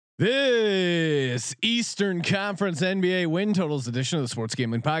This Eastern Conference NBA win totals edition of the Sports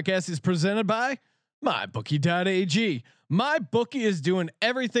Gambling Podcast is presented by MyBookie.ag. MyBookie is doing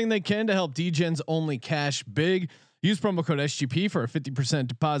everything they can to help DGens only cash big. Use promo code SGP for a 50%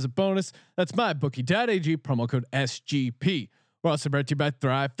 deposit bonus. That's MyBookie.ag, promo code SGP. We're also brought to you by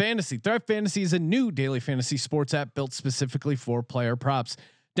Thrive Fantasy. Thrive Fantasy is a new daily fantasy sports app built specifically for player props.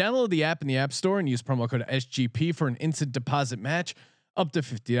 Download the app in the App Store and use promo code SGP for an instant deposit match up to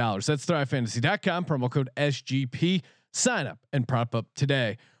 $50. That's thrivefantasy.com, promo code SGP. Sign up and prop up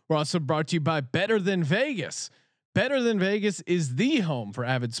today. We're also brought to you by Better Than Vegas. Better Than Vegas is the home for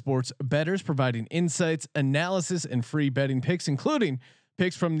avid sports bettors, providing insights, analysis, and free betting picks, including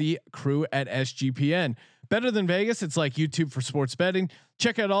picks from the crew at SGPN. Better Than Vegas, it's like YouTube for sports betting.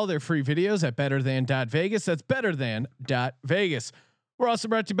 Check out all their free videos at betterthan.vegas. That's betterthan.vegas. We're also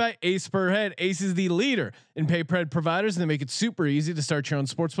brought to you by Ace Per Head. Ace is the leader in pay per head providers, and they make it super easy to start your own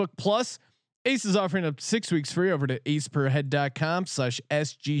sportsbook. Plus, Ace is offering up to 6 weeks free over to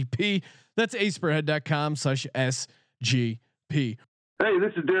aceperhead.com/SGP. That's aceperhead.com/SGP. Hey,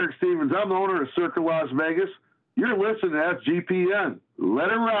 this is Derek Stevens. I'm the owner of Circa Las Vegas. You're listening to SGPN.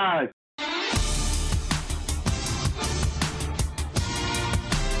 Let it ride.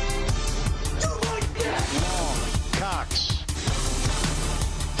 Cox.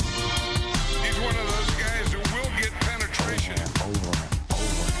 He's one of those guys who will get penetration. Over.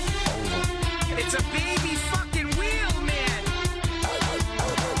 It's a baby fucking wheel, man.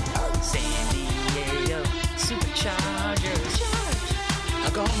 San Diego Superchargers. Now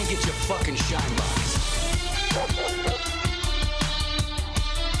go home and get your fucking shine box.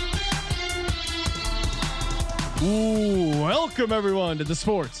 Ooh, welcome everyone to the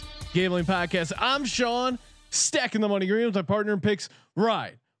Sports Gambling Podcast. I'm Sean, stacking the money green with my partner in picks,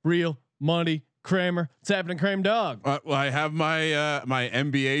 Ryan, Real Money Kramer. What's happening, Kramer Dog? Well, I have my my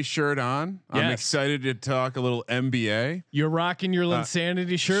NBA shirt on. Yes. I'm excited to talk a little NBA. You're rocking your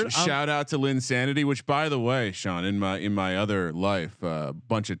Linsanity shirt. Shout out to Linsanity, which, by the way, Sean, in my other life,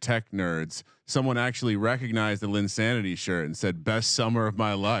 bunch of tech nerds, someone actually recognized the Linsanity shirt and said "best summer of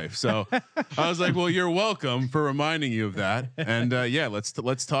my life." So I was like, "Well, you're welcome for reminding you of that." And yeah,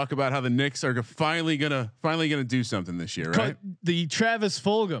 let's talk about how the Knicks are finally gonna do something this year, right? The Travis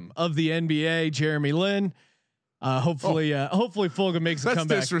Fulgham of the NBA, Jeremy Lin. Hopefully Fulgham makes a That's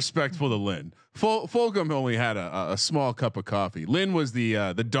comeback. disrespectful to Lin. Fulgham only had a small cup of coffee. Lin was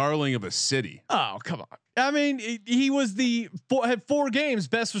the darling of a city. Oh, come on. I mean, he was had 4 games,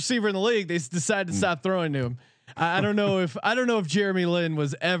 best receiver in the league. They decided to stop throwing to him. I don't know if Jeremy Lin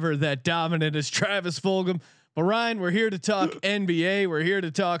was ever that dominant as Travis Fulgham. But Ryan, we're here to talk NBA. We're here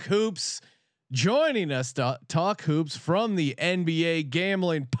to talk hoops. Joining us to talk hoops from the NBA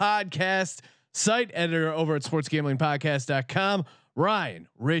Gambling Podcast, site editor over at sportsgamblingpodcast.com, Ryan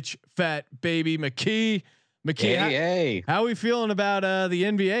Rich Fat Baby McKee. Hey. How are we feeling about the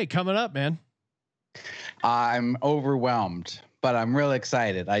NBA coming up, man? I'm overwhelmed, but I'm really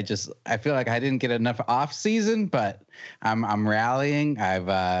excited. I feel like I didn't get enough off season, but I'm rallying. I've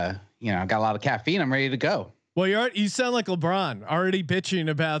got a lot of caffeine. I'm ready to go. Well, you sound like LeBron, already bitching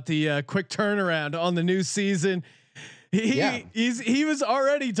about the quick turnaround on the new season. He was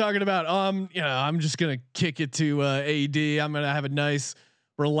already talking about I'm just gonna kick it to AD. I'm gonna have a nice,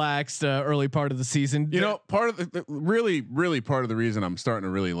 relaxed early part of the season. You know, part of the really part of the reason I'm starting to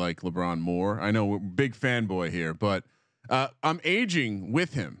really like LeBron more. I know we're big fanboy here, but I'm aging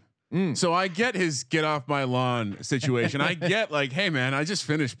with him. So I get his get off my lawn situation. I get like, hey man, I just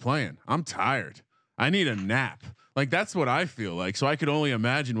finished playing. I'm tired. I need a nap. Like that's what I feel like. So I could only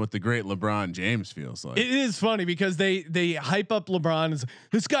imagine what the great LeBron James feels like. It is funny because they hype up LeBron as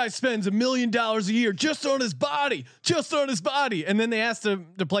this guy spends $1 million a year just on his body, and then they asked him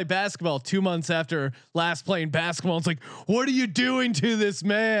to play basketball 2 months after last playing basketball. It's like, what are you doing to this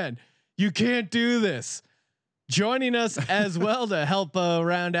man? You can't do this. Joining us as well to help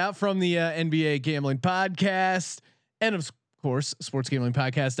round out from the NBA Gambling Podcast and of course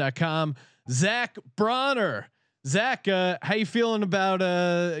sportsgamblingpodcast.com, Zach Bronner. Zach, how you feeling about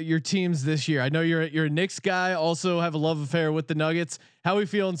your teams this year? I know you're a Knicks guy, also have a love affair with the Nuggets. How are we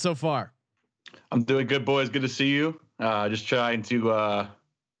feeling so far? I'm doing good, boys. Good to see you. Just trying to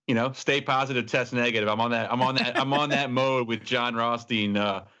stay positive, test negative. I'm on that mode with John Rothstein,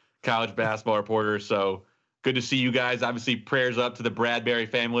 college basketball reporter. So good to see you guys. Obviously, prayers up to the Bradbury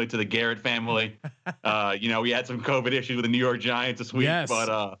family, to the Garrett family. We had some COVID issues with the New York Giants this week,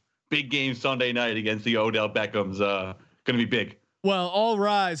 but big game Sunday night against the Odell Beckham's going to be big. Well, all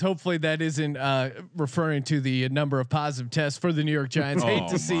rise. Hopefully that isn't referring to the number of positive tests for the New York Giants. Hate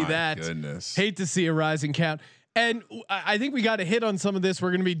to see that. Goodness. Hate to see a rising count. And I think we got to hit on some of this.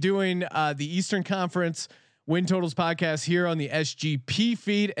 We're going to be doing the Eastern Conference win totals podcast here on the SGP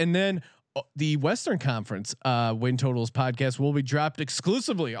feed, and then the Western Conference win totals podcast will be dropped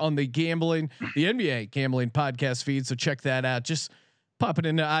exclusively on the NBA gambling podcast feed. So check that out. Just pop it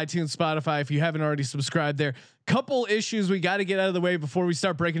into iTunes, Spotify if you haven't already subscribed there. Couple issues we got to get out of the way before we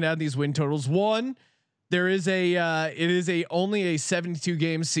start breaking down these win totals. One, there is only a 72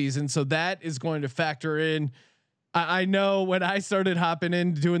 game season, so that is going to factor in. I know when I started hopping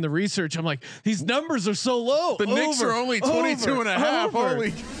in doing the research, I'm like, these numbers are so low. The Knicks are only 22 and a half.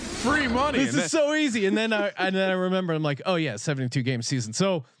 Holy free money. This is so easy. And then I remember, I'm like, oh yeah, 72 game season.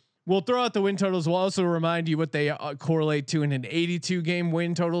 So we'll throw out the win totals. We'll also remind you what they correlate to in an 82 game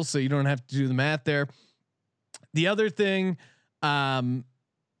win total, so you don't have to do the math there. The other thing,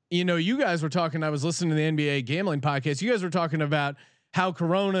 you guys were talking. I was listening to the NBA gambling podcast. You guys were talking about how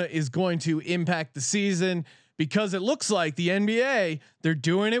Corona is going to impact the season. Because it looks like the NBA, they're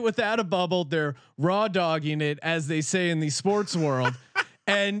doing it without a bubble. They're raw dogging it, as they say in the sports world.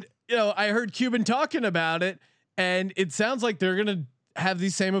 And, I heard Cuban talking about it, and it sounds like they're going to have the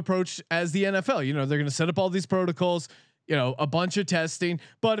same approach as the NFL. They're going to set up all these protocols, a bunch of testing,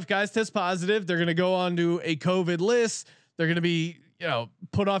 but if guys test positive, they're going to go on to a COVID list. They're going to be,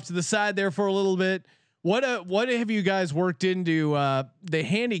 put off to the side there for a little bit. What have you guys worked into the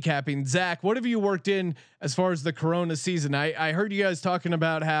handicapping? Zach, what have you worked in as far as the Corona season? I heard you guys talking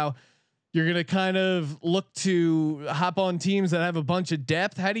about how you're going to kind of look to hop on teams that have a bunch of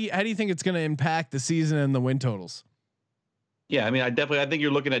depth. How do you think it's going to impact the season and the win totals? Yeah, I mean, I think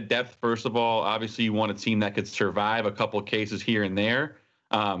you're looking at depth. First of all, obviously you want a team that could survive a couple of cases here and there.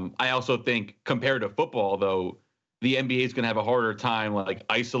 I also think compared to football, though, the NBA is going to have a harder time like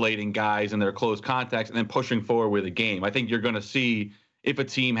isolating guys in their close contacts and then pushing forward with a game. I think you're going to see if a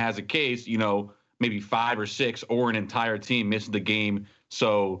team has a case, maybe 5 or 6 or an entire team misses the game.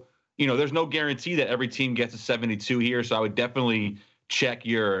 So, there's no guarantee that every team gets a 72 here. So I would definitely check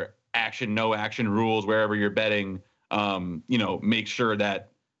your action, no action rules wherever you're betting. Make sure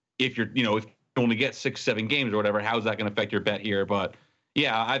that if you're, if you only get 6-7 games or whatever, how's that going to affect your bet here? But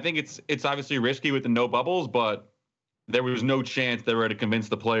yeah, I think it's obviously risky with the no bubbles, but there was no chance they were to convince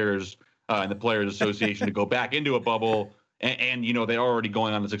the players and the Players Association to go back into a bubble, and they're already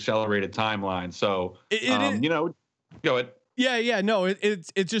going on this accelerated timeline. So go ahead. Yeah, no,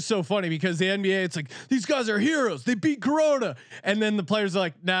 it's just so funny because the NBA, it's like these guys are heroes. They beat Corona, and then the players are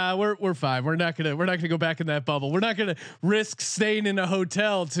like, "Nah, we're fine. We're not gonna go back in that bubble. We're not gonna risk staying in a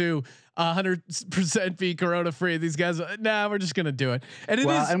hotel to 100% be Corona free." These guys, nah, we're just gonna do it.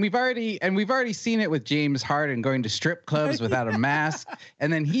 And we've already seen it with James Harden going to strip clubs without a mask,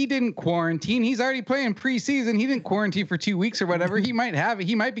 and then he didn't quarantine. He's already playing preseason. He didn't quarantine for 2 weeks or whatever. He might have it.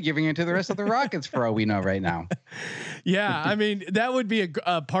 He might be giving it to the rest of the Rockets for all we know right now. Yeah, I mean that would be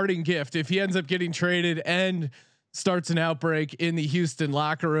a parting gift if he ends up getting traded and starts an outbreak in the Houston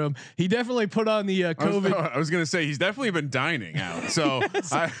locker room. He definitely put on the COVID. I was going to say he's definitely been dining out. So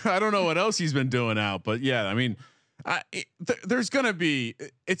I don't know what else he's been doing out, but yeah, I mean, there's going to be,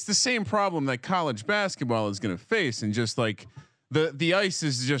 it's the same problem that college basketball is going to face. And just like the ice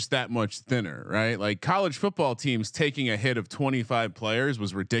is just that much thinner, right? Like college football teams taking a hit of 25 players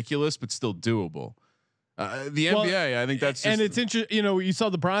was ridiculous, but still doable. The NBA, I think that's just, and it's interesting. You saw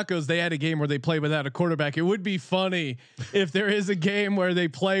the Broncos; they had a game where they played without a quarterback. It would be funny if there is a game where they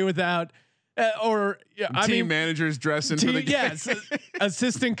play without, managers dressing for the game. Yes,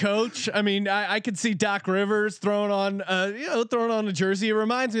 assistant coach. I mean, I could see Doc Rivers throwing on a jersey. It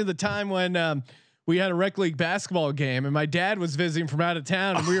reminds me of the time when we had a rec league basketball game, and my dad was visiting from out of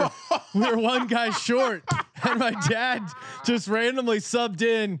town, and we were one guy short, and my dad just randomly subbed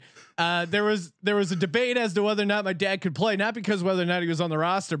in. There was a debate as to whether or not my dad could play, not because whether or not he was on the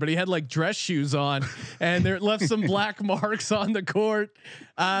roster, but he had like dress shoes on, and there left some black marks on the court.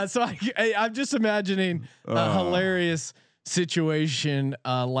 So I'm just imagining a hilarious situation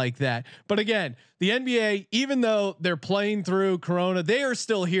like that. But again, the NBA, even though they're playing through Corona, they are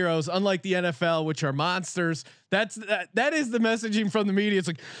still heroes, unlike the NFL, which are monsters. That is the messaging from the media. It's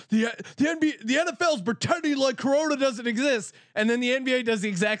like the NBA, the NFL's pretending like Corona doesn't exist, and then the NBA does the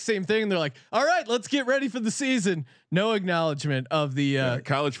exact same thing. They're like, "All right, let's get ready for the season." No acknowledgement of the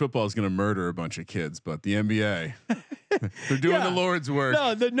college football is going to murder a bunch of kids, but the NBA, they're doing the Lord's work.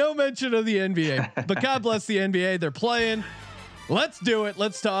 No mention of the NBA, but God bless the NBA. They're playing. Let's do it.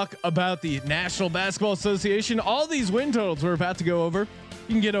 Let's talk about the National Basketball Association. All these win totals we're about to go over,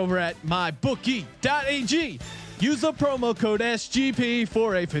 you can get over at mybookie.ag. Use the promo code SGP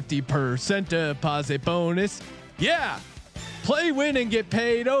for a 50% deposit bonus. Yeah. Play, win, and get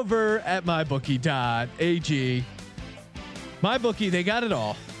paid over at mybookie.ag. MyBookie, they got it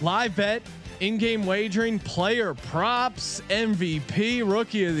all. Live bet, in-game wagering, player props, MVP,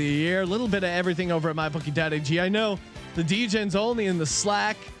 rookie of the year, a little bit of everything over at mybookie.ag. I know the DGens only in the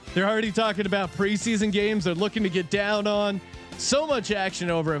Slack. They're already talking about preseason games they're looking to get down on. So much action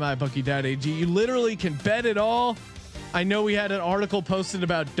over at mybookie.ag. You literally can bet it all. I know we had an article posted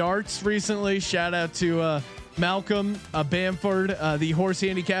about darts recently. Shout out to Malcolm Bamford, the horse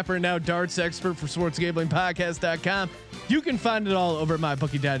handicapper and now darts expert for sportsgamblingpodcast.com. You can find it all over at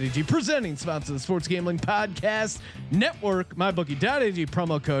mybookie.ag, presenting sponsor of the Sports Gambling Podcast Network. Mybookie.ag,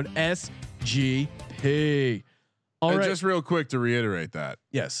 promo code SGP. All right. Just real quick to reiterate that.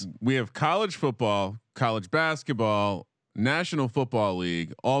 Yes. We have college football, college basketball, National Football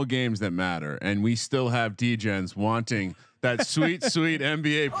League, all games that matter. And we still have DGens wanting that sweet, sweet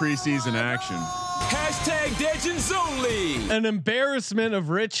NBA preseason action. Hashtag Degens only. An embarrassment of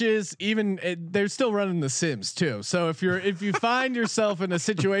riches. Even they're still running the Sims too. So if you find yourself in a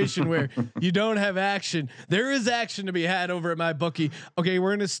situation where you don't have action, there is action to be had over at MyBookie. Okay,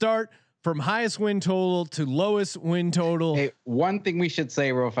 we're gonna start from highest win total to lowest win total. Hey, one thing we should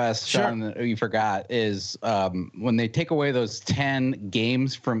say real fast, Sean, that you forgot is when they take away those 10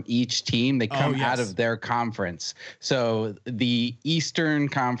 games from each team, they come out of their conference. So the Eastern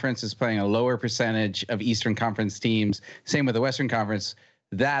Conference is playing a lower percentage of Eastern Conference teams. Same with the Western Conference.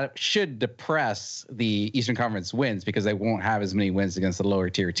 That should depress the Eastern Conference wins because they won't have as many wins against the lower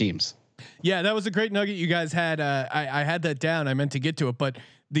tier teams. Yeah, that was a great nugget you guys had. I had that down. I meant to get to it, but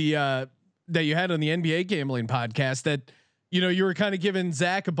the that you had on the NBA gambling podcast that, you were kind of giving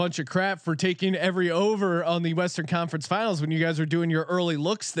Zach a bunch of crap for taking every over on the Western Conference Finals when you guys were doing your early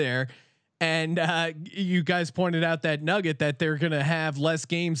looks there. And you guys pointed out that nugget that they're going to have less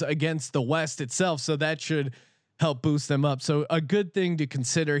games against the West itself. So that should help boost them up. So a good thing to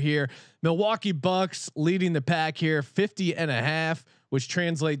consider here. Milwaukee Bucks leading the pack here, 50.5, which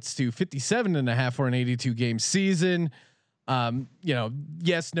translates to 57.5 for an 82 game season.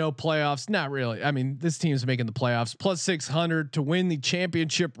 Yes, no playoffs, not really. I mean, this team's making the playoffs, plus 600 to win the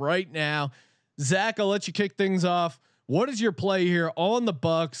championship right now. Zach, I'll let you kick things off. What is your play here on the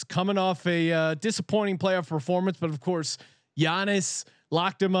Bucks coming off a disappointing playoff performance? But of course, Giannis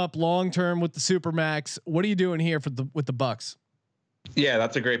locked him up long-term with the Supermax. What are you doing here with the Bucks? Yeah,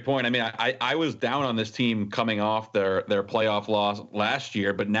 that's a great point. I mean, I was down on this team coming off their playoff loss last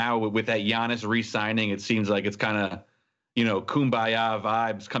year, but now with that Giannis re-signing, it seems like it's kind of, kumbaya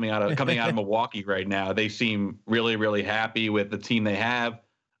vibes coming out of Milwaukee right now. They seem really, really happy with the team they have.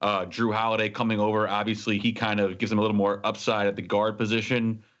 Drew Holiday coming over, obviously he kind of gives them a little more upside at the guard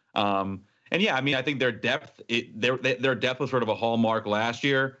position. And yeah, I mean, I think their depth, their depth was sort of a hallmark last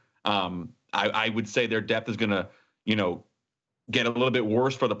year. I would say their depth is going to, get a little bit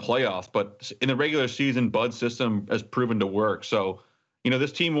worse for the playoffs, but in the regular season, Bud's system has proven to work. So,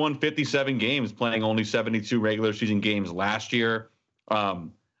 this team won 57 games playing only 72 regular season games last year.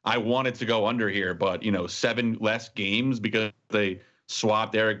 I wanted to go under here, but 7 less games because they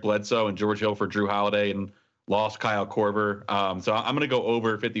swapped Eric Bledsoe and George Hill for Drew Holiday and lost Kyle Korver. So I'm going to go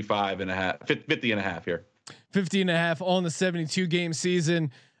over 50 and a half here. 50.5 on the 72 game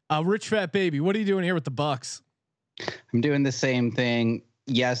season. Rich Fat Baby, what are you doing here with the Bucks? I'm doing the same thing.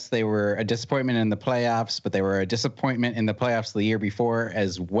 Yes, they were a disappointment in the playoffs, but they were a disappointment in the playoffs the year before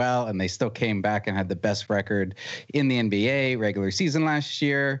as well. And they still came back and had the best record in the NBA regular season last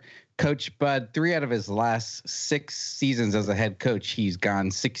year. Coach Bud, 3 out of his last 6 seasons as a head coach, he's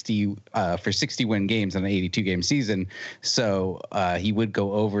gone 60 for 60 win games in an 82 game season. So he would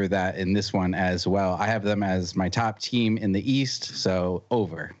go over that in this one as well. I have them as my top team in the East. So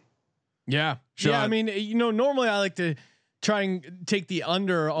over. Yeah. Sean. Yeah. I mean, normally I like to try and take the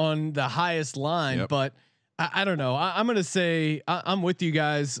under on the highest line, but I don't know. I'm going to say I'm with you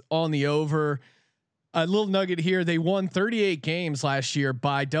guys on the over. A little nugget here. They won 38 games last year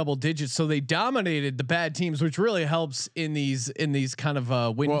by double digits. So they dominated the bad teams, which really helps in these kind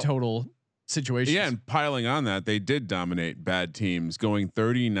of win total situations. Yeah. And piling on that, they did dominate bad teams, going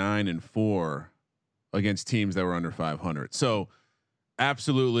 39-4 against teams that were under 500. So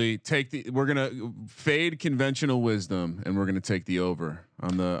absolutely we're going to fade conventional wisdom and we're going to take the over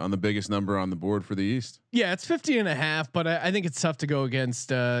on the biggest number on the board for the East. Yeah, it's 50.5, but I think it's tough to go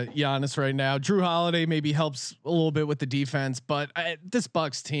against Giannis right now. Drew Holiday maybe helps a little bit with the defense, but this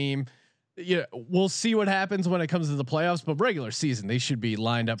Bucks team, we'll see what happens when it comes to the playoffs, but regular season, they should be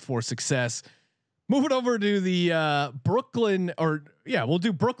lined up for success. Moving over to the we'll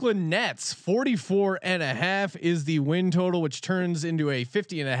do Brooklyn Nets. 44.5 is the win total, which turns into a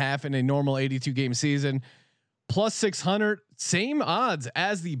 50.5 in a normal 82 game season. plus 600, same odds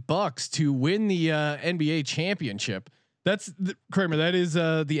as the Bucks to win the NBA championship. That's Kramer. That is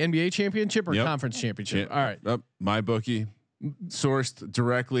the NBA championship or conference championship. Yeah. All right. My bookie, sourced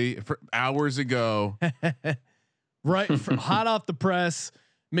directly for hours ago. Right, hot off the press.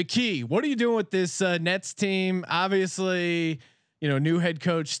 McKee, what are you doing with this Nets team? Obviously, new head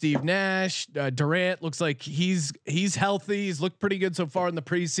coach Steve Nash. Durant looks like he's healthy. He's looked pretty good so far in the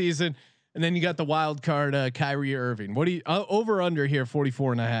preseason. And then you got the wild card, Kyrie Irving. What do you over under here?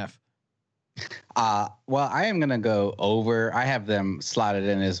 44.5. Well, I am going to go over. I have them slotted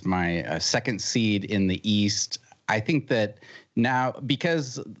in as my second seed in the East. I think that now,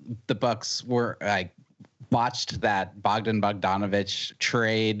 because the Bucks were botched that Bogdan Bogdanović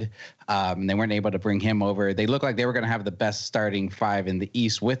trade, they weren't able to bring him over. They look like they were going to have the best starting five in the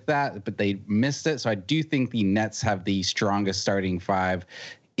East with that, but they missed it. So I do think the Nets have the strongest starting five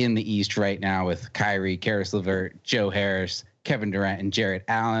in the East right now with Kyrie, Karis LeVert, Joe Harris, Kevin Durant, and Jarrett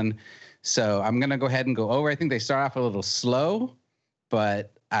Allen. So I'm going to go ahead and go over. I think they start off a little slow, but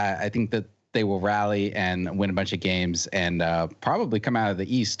I think that they will rally and win a bunch of games and probably come out of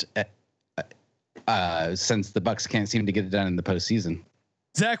the East since the Bucks can't seem to get it done in the postseason.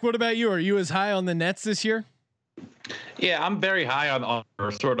 Zach, what about you? Are you as high on the Nets this year? Yeah, I'm very high on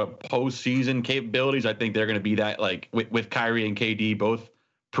their sort of postseason capabilities. I think they're going to be that, like with Kyrie and KD, both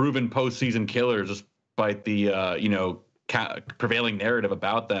proven postseason killers, despite the prevailing narrative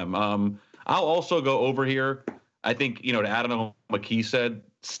about them. I'll also go over here. I think, to add on what McKee said,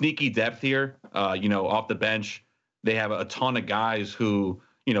 sneaky depth here, off the bench. They have a ton of guys who,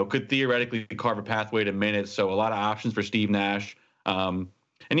 could theoretically carve a pathway to minutes. So a lot of options for Steve Nash.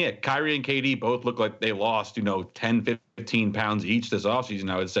 And yeah, Kyrie and KD both look like they lost, 10, 15 pounds each this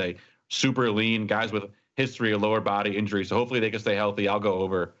offseason, I would say. Super lean guys with history of lower body injury. So hopefully they can stay healthy. I'll go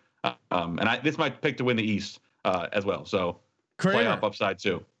over. This is my pick to win the East as well. So playoff upside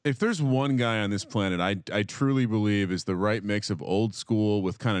too. If there's one guy on this planet I truly believe is the right mix of old school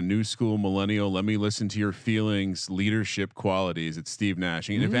with kind of new school millennial, let me listen to your feelings, leadership qualities, it's Steve Nash.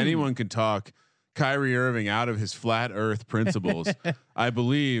 And if anyone can talk Kyrie Irving out of his flat earth principles, I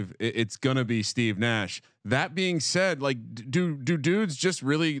believe it's going to be Steve Nash. That being said, like, do dudes just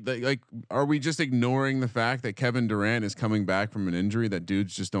really like, are we just ignoring the fact that Kevin Durant is coming back from an injury that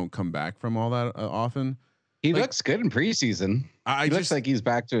dudes just don't come back from all that often? He looks good in preseason. He looks like he's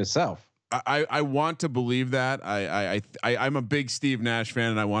back to himself. I want to believe that. I'm a big Steve Nash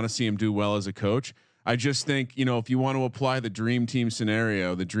fan, and I want to see him do well as a coach. I just think, if you want to apply the dream team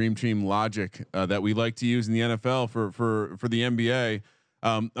scenario, the dream team logic that we like to use in the NFL for the NBA,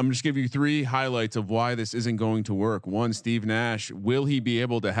 I'm just give you 3 highlights of why this isn't going to work. 1, Steve Nash, will he be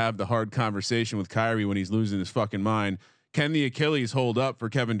able to have the hard conversation with Kyrie when he's losing his fucking mind? Can the Achilles hold up for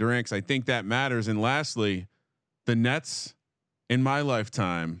Kevin Durant? 'Cause I think that matters. And lastly, the Nets in my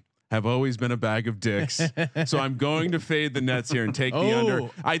lifetime have always been a bag of dicks. So I'm going to fade the Nets here and take the under.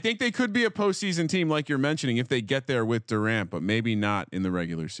 I think they could be a postseason team, like you're mentioning, if they get there with Durant, but maybe not in the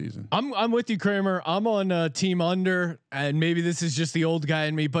regular season. I'm with you, Kramer. I'm on team under, and maybe this is just the old guy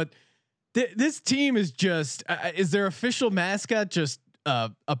in me, but this team is just is their official mascot just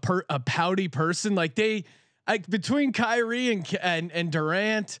a pouty person? Like between Kyrie and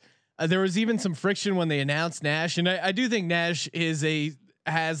Durant, there was even some friction when they announced Nash, and I do think Nash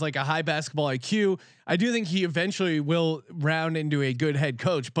has like a high basketball IQ. I do think he eventually will round into a good head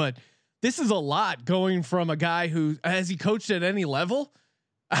coach, but this is a lot going from a guy who has he coached at any level?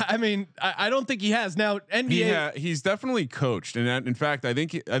 I mean, I don't think he has. Now NBA, he's definitely coached, and in fact, I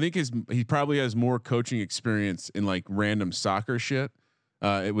think he probably has more coaching experience in like random soccer shit.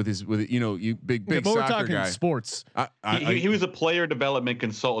 With you big but soccer we're talking guy. Sports. He was a player development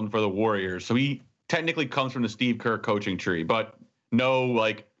consultant for the Warriors, so he technically comes from the Steve Kerr coaching tree, but no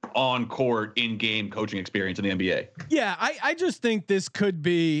like on court in game coaching experience in the NBA. Yeah, I just think this could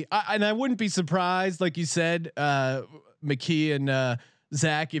be, and I wouldn't be surprised, like you said, McKee and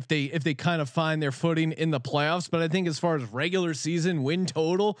Zach, if they kind of find their footing in the playoffs. But I think as far as regular season win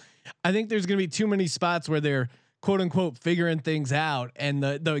total, I think there's going to be too many spots where they're quote unquote figuring things out, and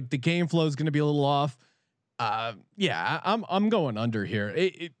the game flow is going to be a little off. Yeah, I'm going under here.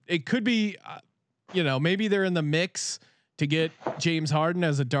 It could be, maybe they're in the mix to get James Harden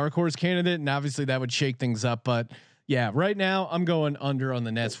as a dark horse candidate, and obviously that would shake things up. But yeah, right now I'm going under on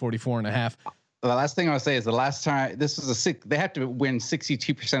the Nets 44.5. The last thing I'll say is the last time this was they have to win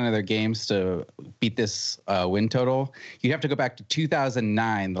 62% of their games to beat this win total. You have to go back to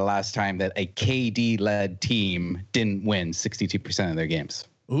 2009, the last time that a KD led team didn't win 62% of their games.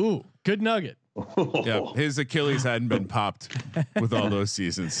 Ooh, good nugget. Yeah, his Achilles hadn't been popped with all those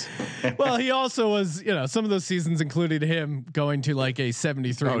seasons. Well, he also was, some of those seasons included him going to like a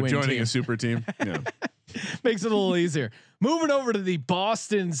 73 win joining team. a super team. Yeah. Makes it a little easier. Moving over to the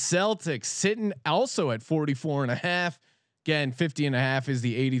Boston Celtics, sitting also at 44.5. Again, 50.5 is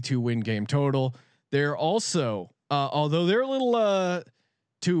the 82 win game total. They're also, although they're a little,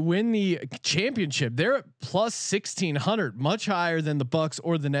 to win the championship, they're at plus 1600, much higher than the Bucks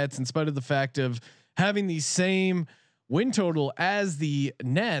or the Nets, in spite of the fact of having the same win total as the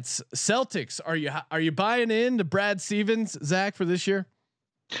Nets. Celtics, are you buying into Brad Stevens, Zach, for this year?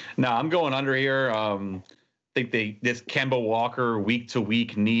 No, I'm going under here. I think this Kemba Walker week to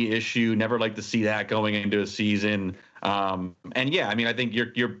week knee issue. Never like to see that going into a season. And yeah, I mean, I think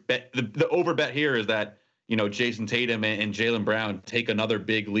your bet, the over bet here is that, Jason Tatum and Jaylen Brown take another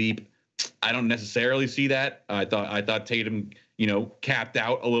big leap. I don't necessarily see that. I thought Tatum, capped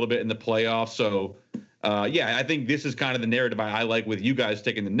out a little bit in the playoffs. So yeah, I think this is kind of the narrative I like with you guys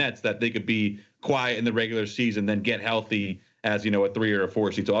taking the Nets, that they could be quiet in the regular season, then get healthy as, a 3 or a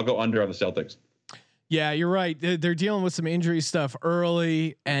 4 seed. So I'll go under on the Celtics. Yeah, you're right. They're dealing with some injury stuff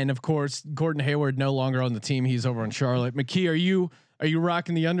early. And of course, Gordon Hayward no longer on the team. He's over in Charlotte. McKee, are you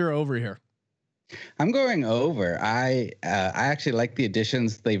rocking the under or over here? I'm going over. I actually like the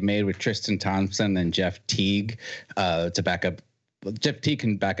additions they've made with Tristan Thompson and Jeff Teague to back up. Jeff Teague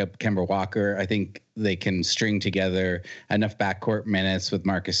can back up Kemba Walker. I think they can string together enough backcourt minutes with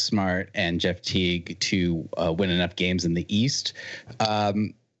Marcus Smart and Jeff Teague to win enough games in the East.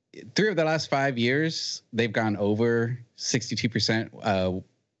 3 of the last 5 years, they've gone over 62%,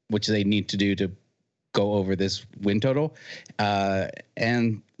 which they need to do to go over this win total.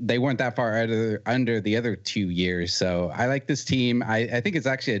 And they weren't that far under the other 2 years. So I like this team. I think it's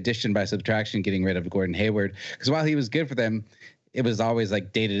actually addition by subtraction, getting rid of Gordon Hayward, because while he was good for them, it was always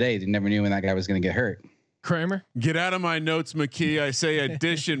like day to day. They never knew when that guy was going to get hurt. Kramer, Get out of my notes, McKee. I say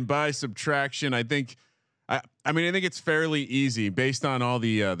addition by subtraction. I think it's fairly easy based on all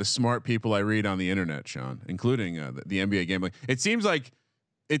the smart people I read on the internet, Sean, including the NBA gambling. It seems like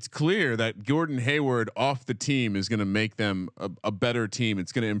it's clear that Gordon Hayward off the team is going to make them a better team.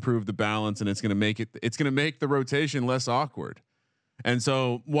 It's going to improve the balance, and it's going to make the rotation less awkward. And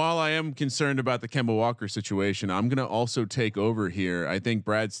so while I am concerned about the Kemba Walker situation, I'm going to also take over here. I think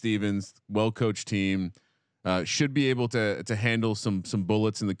Brad Stevens, well-coached team, should be able to handle some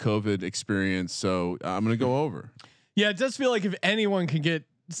bullets in the COVID experience. So I'm going to go over. Yeah, it does feel like if anyone can get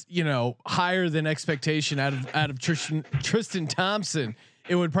higher than expectation out of Tristan Thompson,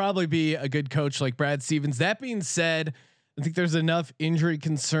 it would probably be a good coach like Brad Stevens. That being said, I think there's enough injury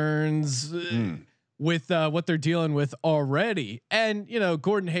concerns with what they're dealing with already, and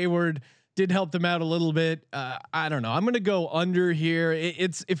Gordon Hayward did help them out a little bit. I don't know. I'm going to go under here.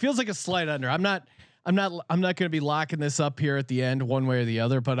 It feels like a slight under. I'm not going to be locking this up here at the end one way or the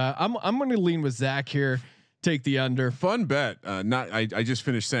other, but I'm going to lean with Zach here. Take the under. Fun bet. I just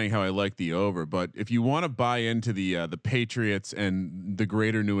finished saying how I like the over, but if you want to buy into the Patriots and the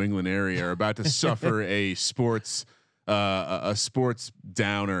greater New England area are about to suffer a sports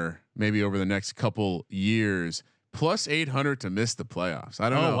downer, maybe over the next couple years, plus 800 to miss the playoffs.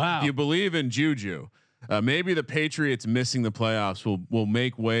 I don't know. Wow. If you believe in juju, maybe the Patriots missing the playoffs will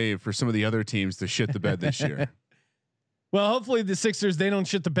make way for some of the other teams to shit the bed this year. Well, hopefully the Sixers, they don't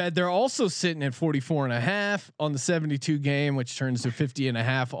shit the bed. They're also sitting at 44.5 on the 72 game, which turns to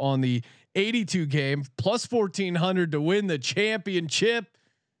 50.5 on the 82 game, plus 1400 to win the championship.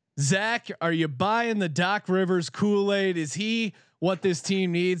 Zach, are you buying the Doc Rivers Kool-Aid? Is he what this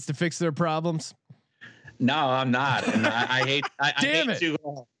team needs to fix their problems? No, I'm not. And I hate. I Damn hate to.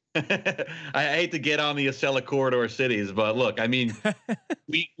 I hate to get on the Acela corridor cities, but look, I mean,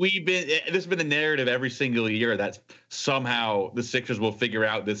 we've been. This has been the narrative every single year that somehow the Sixers will figure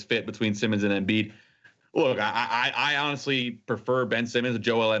out this fit between Simmons and Embiid. Look, I honestly prefer Ben Simmons to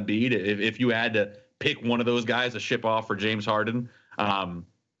Joel Embiid. If you had to pick one of those guys to ship off for James Harden,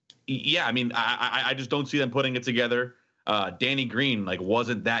 yeah, I mean, I just don't see them putting it together. Danny Green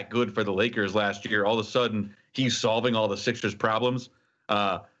wasn't that good for the Lakers last year. All of a sudden, he's solving all the Sixers' problems.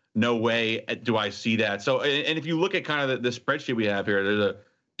 No way do I see that. So, and if you look at kind of the spreadsheet we have here, there's a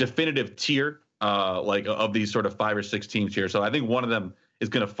definitive tier of these sort of 5 or 6 teams here. So I think one of them is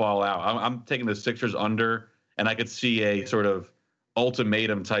going to fall out. I'm taking the Sixers under, and I could see a sort of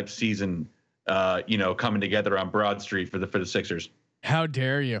ultimatum type season, coming together on Broad Street for the Sixers. How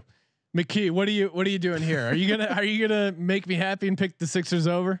dare you, McKee? What are you doing here? Are you gonna make me happy and pick the Sixers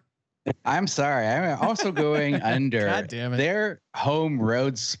over? I'm sorry. I'm also going under. God damn it. Their home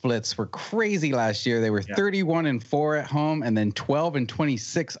road splits were crazy last year. They were 31-4 at home and then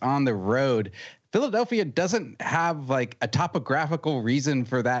 12-26 on the road. Philadelphia doesn't have like a topographical reason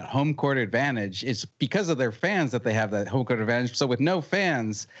for that home court advantage. It's because of their fans that they have that home court advantage. So with no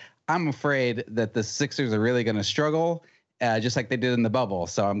fans, I'm afraid that the Sixers are really going to struggle, just like they did in the bubble.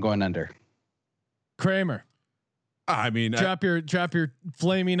 So I'm going under. Kramer. I mean, Drop your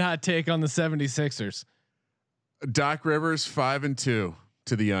flaming hot take on the 76ers. Doc Rivers 5-2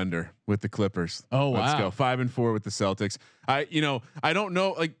 to the under with the Clippers. Oh, wow. Let's go 5-4 with the Celtics. I don't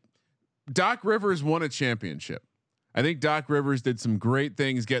know. Like Doc Rivers won a championship. I think Doc Rivers did some great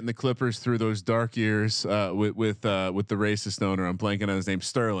things getting the Clippers through those dark years with the racist owner. I'm blanking on his name,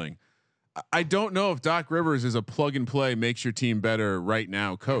 Sterling. I don't know if Doc Rivers is a plug and play, makes your team better right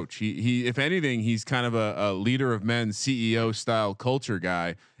now coach. He if anything, he's kind of a leader of men, CEO style culture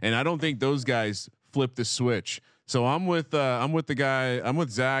guy. And I don't think those guys flip the switch. So I'm with the guy. I'm with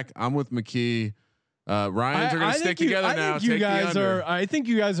Zach. I'm with McKee. Ryans are going to stick together now. I think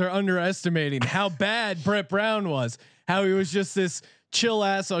you guys are underestimating how bad Brett Brown was. How he was just this chill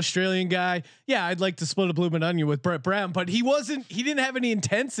ass Australian guy. Yeah, I'd like to split a bloomin' onion with Brett Brown, but he didn't have any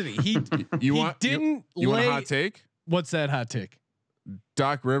intensity. You want a hot take? What's that hot take?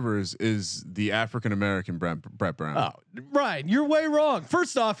 Doc Rivers is the African American Brett Brown. Oh, Ryan, you're way wrong.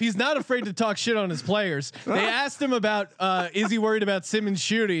 First off, he's not afraid to talk shit on his players. They asked him about, is he worried about Simmons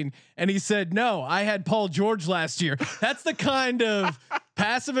shooting? And he said, no, I had Paul George last year. That's the kind of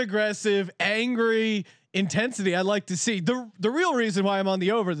passive aggressive, angry intensity I'd like to see. The real reason why I'm on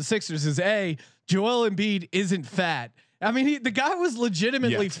the over the Sixers is Joel Embiid isn't fat. I mean, the guy was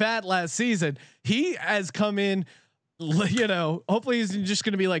legitimately fat last season. He has come in, hopefully he's just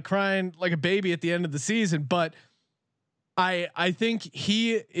going to be like crying like a baby at the end of the season. But I think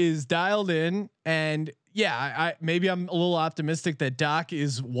he is dialed in, and maybe I'm a little optimistic that Doc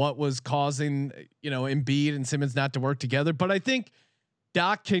is what was causing, Embiid and Simmons not to work together. But I think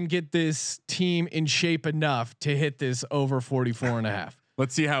Doc can get this team in shape enough to hit this over 44.5.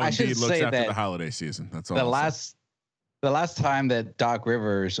 Let's see how Embiid looks after the holiday season. That's all. The last time that Doc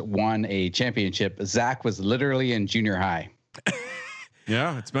Rivers won a championship, Zach was literally in junior high.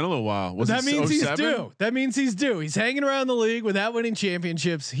 Yeah, it's been a little while. That means he's due. That means he's due. He's hanging around the league without winning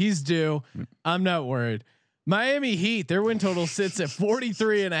championships. He's due. I'm not worried. Miami Heat, their win total sits at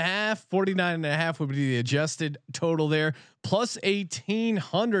 43.5, 49.5 would be the adjusted total there, plus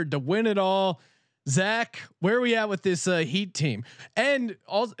 1,800 to win it all. Zach, where are we at with this Heat team? And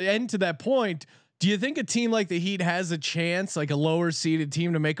to that point, do you think a team like the Heat has a chance, like a lower seeded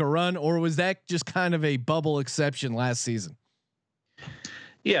team, to make a run, or was that just kind of a bubble exception last season?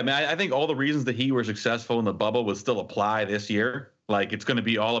 Yeah, man, I think all the reasons the Heat were successful in the bubble would still apply this year. Like, it's going to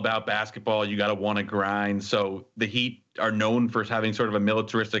be all about basketball. You got to want to grind. So the Heat are known for having sort of a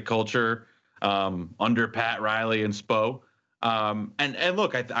militaristic culture under Pat Riley and Spo. And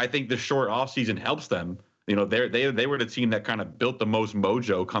look, I think the short offseason helps them. They were the team that kind of built the most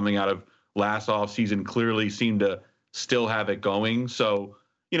mojo coming out of last offseason, clearly seemed to still have it going. So,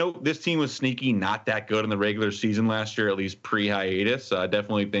 this team was sneaky, not that good in the regular season last year, at least pre-hiatus. I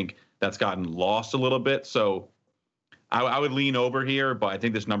definitely think that's gotten lost a little bit. So I would lean over here, but I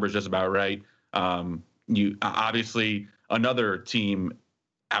think this number is just about right. You obviously another team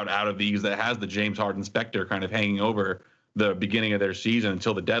out of these that has the James Harden specter kind of hanging over the beginning of their season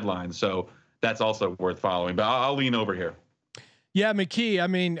until the deadline. So that's also worth following, but I'll lean over here. Yeah, McKee. I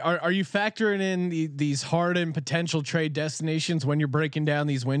mean, are you factoring in these Harden potential trade destinations when you're breaking down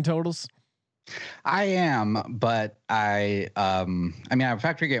these win totals? I am, but I'm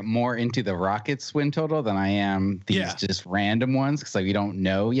factoring it more into the Rockets win total than I am these just random ones because we don't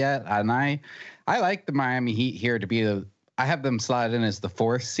know yet. And I like the Miami Heat here to be I have them slotted in as the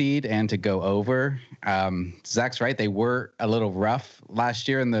 4th seed and to go over. Zach's right. They were a little rough last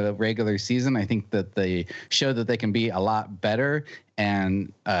year in the regular season. I think that they showed that they can be a lot better.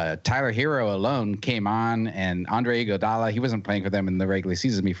 And Tyler Hero alone came on, and Andre Iguodala, he wasn't playing for them in the regular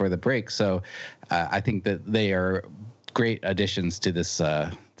season before the break. So I think that they are great additions to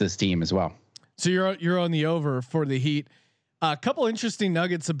this team as well. So you're on the over for the Heat. A couple interesting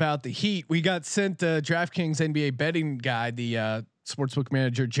nuggets about the Heat. We got sent DraftKings NBA betting guide. The sportsbook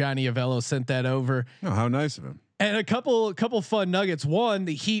manager Johnny Avello sent that over. Oh, how nice of him! And a couple fun nuggets. One,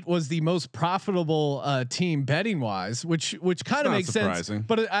 the Heat was the most profitable team betting wise, which kind of makes sense.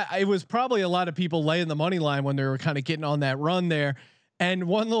 But it was probably a lot of people laying the money line when they were kind of getting on that run there. And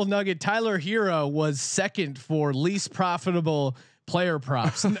one little nugget: Tyler Hero was second for least profitable player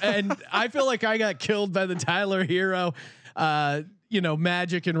props, and I feel like I got killed by the Tyler Hero.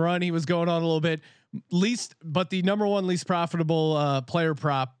 Magic and run. He was going on a little bit but the number one least profitable player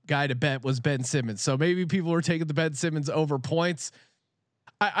prop guy to bet was Ben Simmons. So maybe people were taking the Ben Simmons over points.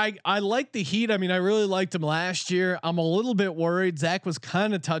 I like the Heat. I mean, I really liked him last year. I'm a little bit worried. Zach was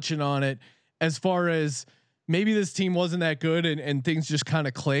kind of touching on it as far as maybe this team wasn't that good and things just kind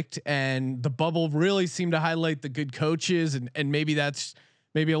of clicked, and the bubble really seemed to highlight the good coaches, and maybe that's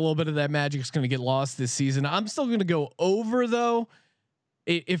a little bit of that magic is going to get lost this season. I'm still going to go over though.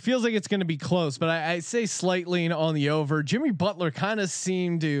 It feels like it's going to be close, but I say slightly on the over. Jimmy Butler kind of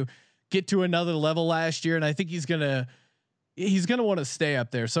seemed to get to another level last year, and I think he's going to want to stay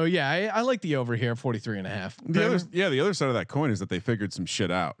up there. So yeah, I like the over here, 43.5. The other side of that coin is that they figured some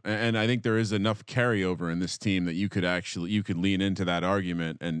shit out. And I think there is enough carryover in this team that you could lean into that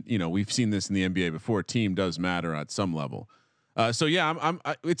argument. And we've seen this in the NBA before. Team does matter at some level. So yeah,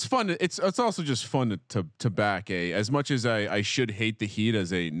 it's fun. It's also just fun to back as much as I should hate the Heat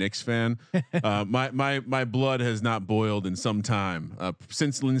as a Knicks fan. My blood has not boiled in some time,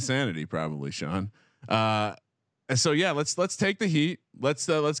 since Linsanity probably, Sean. So yeah, let's take the Heat. Let's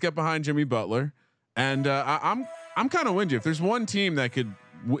get behind Jimmy Butler, and I'm kind of windy. If there's one team that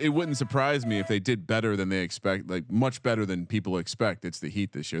it wouldn't surprise me if they did better than they expect, like much better than people expect. It's the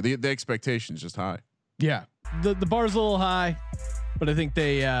Heat this year. The expectation is just high. Yeah, the bar's a little high, but I think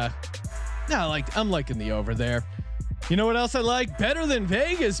they. I'm liking the over there. You know what else I like? Better Than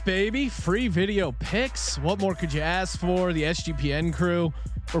Vegas, baby. Free video picks. What more could you ask for? The SGPN crew.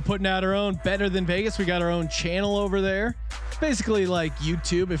 We're putting out our own Better Than Vegas. We got our own channel over there. It's basically like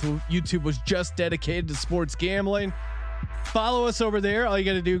YouTube. If YouTube was just dedicated to sports gambling, follow us over there. All you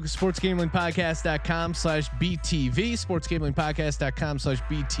got to do is sportsgamblingpodcast.com/BTV,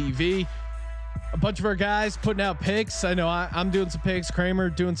 sportsgamblingpodcast.com/BTV. A bunch of our guys putting out picks. I know I'm doing some picks. Kramer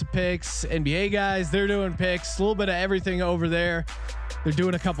doing some picks. NBA guys, they're doing picks. A little bit of everything over there. They're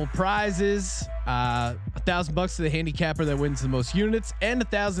doing a couple prizes. $1,000 to the handicapper that wins the most units, and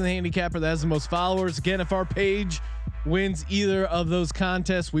 $1,000 to the handicapper that has the most followers. Again, if our page wins either of those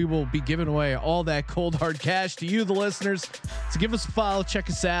contests, we will be giving away all that cold hard cash to you, the listeners. So give us a follow. Check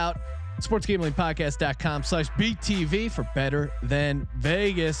us out. sportsgamblingpodcast.com/BTV for Better Than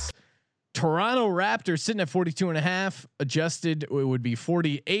Vegas. Toronto Raptors sitting at 42.5. Adjusted, it would be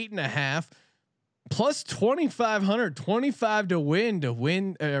 48.5. Plus 2,500, 25 to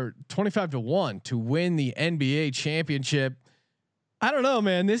win, or 25 to 1 to win the NBA championship. I don't know,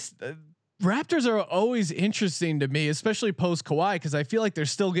 man. This Raptors are always interesting to me, especially post Kawhi, because I feel like they're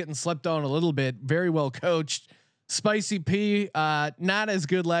still getting slept on a little bit. Very well coached. Spicy P, not as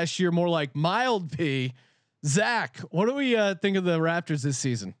good last year, more like mild P. Zach, what do we think of the Raptors this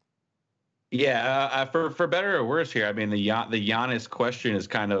season? Yeah, for better or worse here, I mean the Giannis question is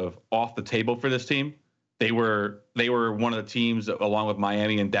kind of off the table for this team. They were one of the teams along with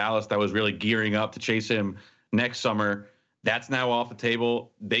Miami and Dallas that was really gearing up to chase him next summer. That's now off the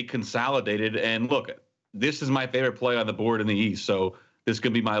table. They consolidated, and look, this is my favorite play on the board in the East. So this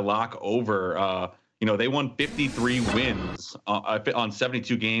could be my lock over. They won 53 wins on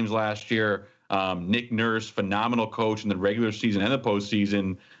 72 games last year. Nick Nurse, phenomenal coach in the regular season and the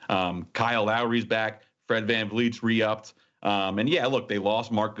postseason. Kyle Lowry's back. Fred VanVleet's re-upped. And yeah, look, they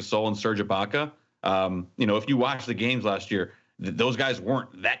lost Marc Gasol and Serge Ibaka. If you watch the games last year, those guys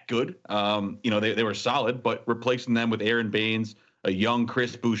weren't that good. They were solid, but replacing them with Aaron Baines, a young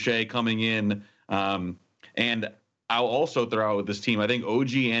Chris Boucher coming in. And I'll also throw out with this team, I think OG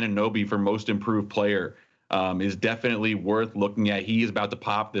Anunoby for most improved player is definitely worth looking at. He is about to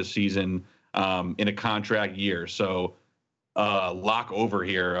pop this season in a contract year. So lock over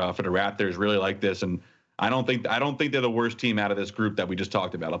here for the Raptors. Really like this, and I don't think they're the worst team out of this group that we just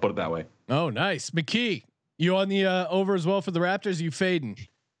talked about. I'll put it that way. Oh, nice. McKee, you on the over as well for the Raptors? You fading?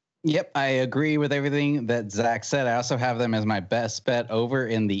 Yep, I agree with everything that Zach said. I also have them as my best bet over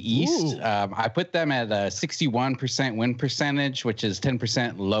in the East. I put them at a 61% win percentage, which is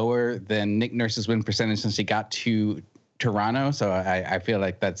 10% lower than Nick Nurse's win percentage since he got to Toronto. So I feel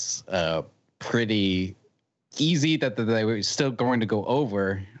like that's pretty easy that they were still going to go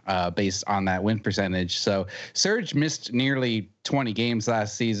over based on that win percentage. So Serge missed nearly 20 games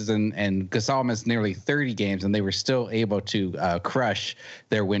last season, and Gasol missed nearly 30 games, and they were still able to crush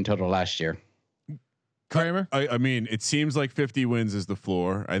their win total last year. Kramer, I mean, it seems like 50 wins is the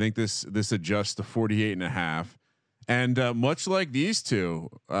floor. I think this adjusts to 48.5. And much like these two,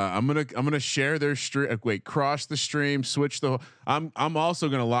 I'm gonna share their stream. Wait, cross the stream, switch the. I'm also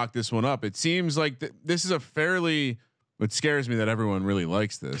gonna lock this one up. It seems like this is a fairly It scares me that everyone really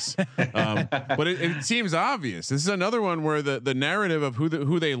likes this, but it seems obvious. This is another one where the narrative of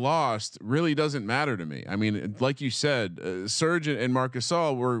who they lost really doesn't matter to me. I mean, like you said, Serge and Marc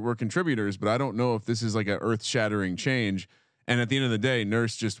Gasol were contributors, but I don't know if this is like an earth-shattering change. And at the end of the day,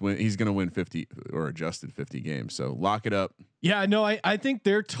 Nurse he's going to win 50 or adjusted 50 games. So lock it up. Yeah, no, I think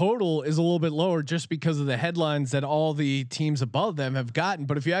their total is a little bit lower just because of the headlines that all the teams above them have gotten.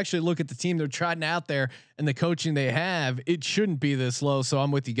 But if you actually look at the team they're trotting out there and the coaching they have, it shouldn't be this low. So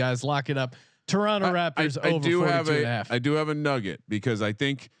I'm with you guys. Lock it up. Toronto Raptors over 42.5. I do have a nugget because I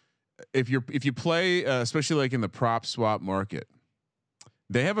think if you play, especially like in the prop swap market,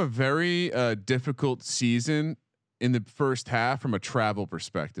 they have a very difficult season in the first half from a travel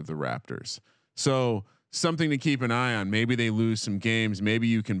perspective, the Raptors. So something to keep an eye on. Maybe they lose some games. Maybe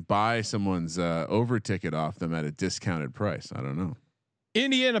you can buy someone's over ticket off them at a discounted price. I don't know.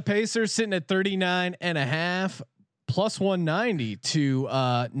 Indiana Pacers sitting at 39.5 plus 190 to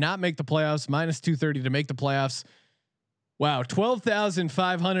not make the playoffs, minus 230 to make the playoffs. Wow.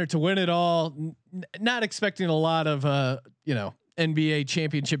 12,500 to win it all. Not expecting a lot of, NBA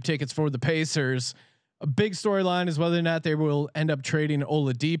championship tickets for the Pacers. A big storyline is whether or not they will end up trading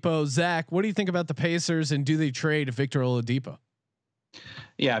Oladipo. Zach, what do you think about the Pacers, and do they trade Victor Oladipo?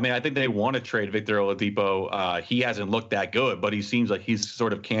 Yeah, I mean, I think they want to trade Victor Oladipo. He hasn't looked that good, but he seems like he's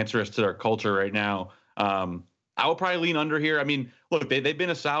sort of cancerous to their culture right now. I will probably lean under here. I mean, look, they've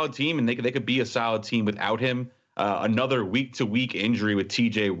been a solid team, and they could be a solid team without him. Another week-to-week injury with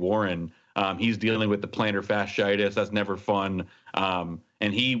TJ Warren. He's dealing with the plantar fasciitis. That's never fun.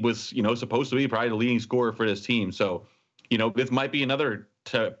 And he was, supposed to be probably the leading scorer for this team. So, this might be another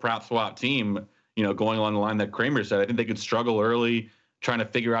prop swap team, going along the line that Kramer said. I think they could struggle early, trying to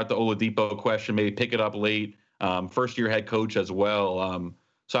figure out the Oladipo question, maybe pick it up late. First year head coach as well.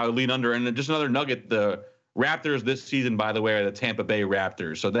 So I would lean under. And just another nugget, the Raptors this season, by the way, are the Tampa Bay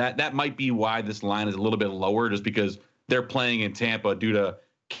Raptors. So that might be why this line is a little bit lower, just because they're playing in Tampa due to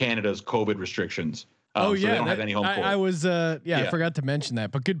Canada's COVID restrictions. So they don't have any home court. I forgot to mention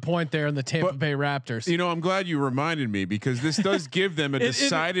that, but good point there on the Tampa Bay Raptors. I'm glad you reminded me, because this does give them a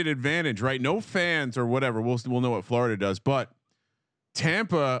decided advantage, right? No fans or whatever. We'll know what Florida does, but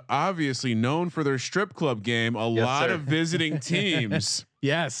Tampa, obviously known for their strip club game, lot of visiting teams.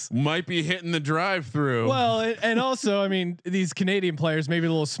 Yes, might be hitting the drive-through. Well, and also, I mean, these Canadian players maybe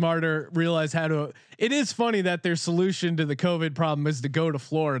a little smarter, realize how to. It is funny that their solution to the COVID problem is to go to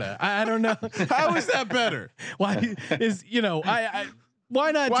Florida. I don't know. How is that better? Why is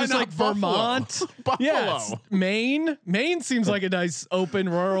why not just like Buffalo? Vermont? Buffalo. Yes, Maine. Maine seems like a nice open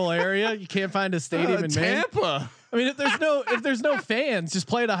rural area. You can't find a stadium in Tampa. Maine. I mean, if there's no fans, just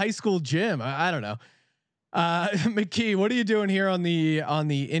play at a high school gym. I don't know. McKee, what are you doing here on the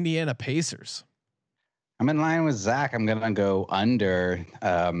Indiana Pacers? I'm in line with Zach. I'm gonna go under.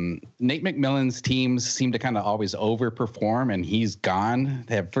 Nate McMillan's teams seem to kind of always overperform, and he's gone.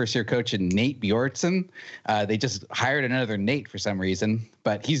 They have first-year coach in Nate Bjorkson. They just hired another Nate for some reason,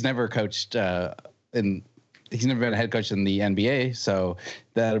 but he's never coached he's never been a head coach in the NBA, so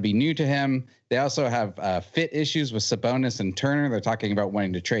that'll be new to him. They also have fit issues with Sabonis and Turner. They're talking about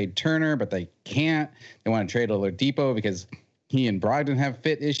wanting to trade Turner, but they can't. They want to trade Oladipo because he and Brogdon have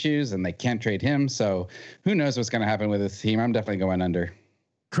fit issues, and they can't trade him. So who knows what's going to happen with this team? I'm definitely going under.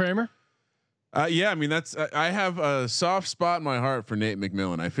 Kramer? Yeah, I mean, I have a soft spot in my heart for Nate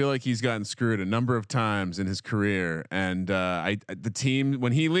McMillan. I feel like he's gotten screwed a number of times in his career, and the team,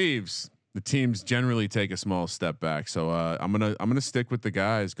 when he leaves, the teams generally take a small step back. So I'm gonna stick with the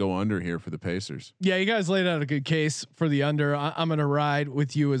guys. Go under here for the Pacers. Yeah, you guys laid out a good case for the under. I'm gonna ride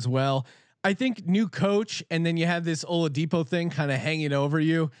with you as well. I think new coach, and then you have this Oladipo thing kind of hanging over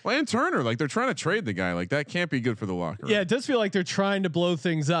you. Well, and Turner, like they're trying to trade the guy. Like that can't be good for the locker room. Yeah, it does feel like they're trying to blow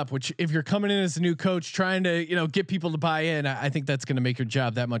things up. Which, if you're coming in as a new coach, trying to get people to buy in, I think that's going to make your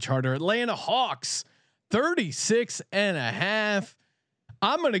job that much harder. Atlanta Hawks, 36.5.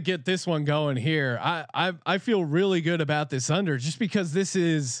 I'm gonna get this one going here. I feel really good about this under, just because this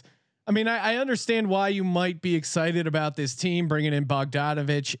is. I mean, I understand why you might be excited about this team bringing in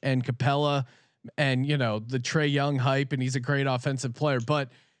Bogdanovich and Capella, and the Trae Young hype, and he's a great offensive player. But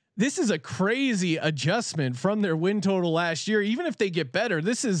this is a crazy adjustment from their win total last year. Even if they get better,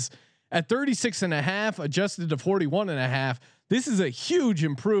 this is at 36.5 adjusted to 41.5. This is a huge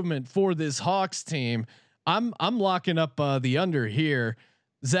improvement for this Hawks team. I'm locking up the under here.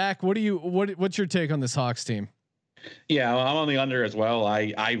 Zach, what's your take on this Hawks team? Yeah, I'm on the under as well.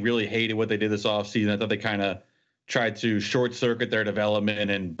 I really hated what they did this offseason. I thought they kind of tried to short circuit their development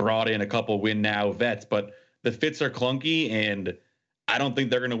and brought in a couple win now vets, but the fits are clunky, and I don't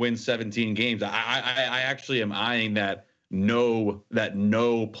think they're going to win 17 games. I actually am eyeing that no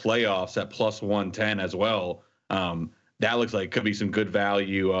playoffs at plus 110 as well. That looks like could be some good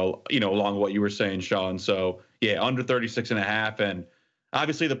value, along what you were saying, Sean. So yeah, under 36.5. And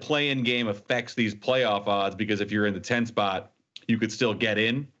obviously the play-in game affects these playoff odds because if you're in the 10 spot, you could still get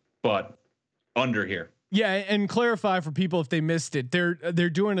in, but under here. Yeah, and clarify for people if they missed it. They're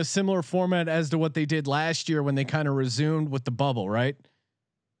doing a similar format as to what they did last year when they kind of resumed with the bubble, right?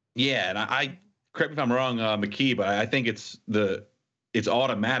 Yeah, and I correct me if I'm wrong, McKee, but I think it's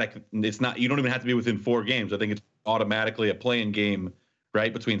automatic. It's not. You don't even have to be within 4 games. I think it's automatically a play-in game,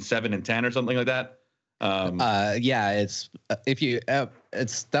 right, between 7 and 10 or something like that. Yeah, it's if you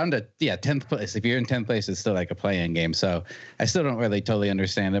it's down to 10th place. If you're in 10th place, it's still like a play-in game. So I still don't really totally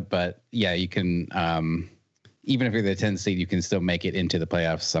understand it, but yeah, you can even if you're the 10th seed, you can still make it into the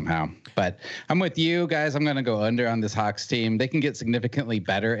playoffs somehow. But I'm with you guys. I'm going to go under on this Hawks team. They can get significantly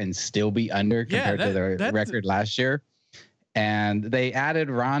better and still be under compared to their record last year. And they added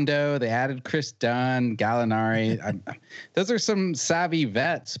Rondo, they added Chris Dunn, Gallinari. Those are some savvy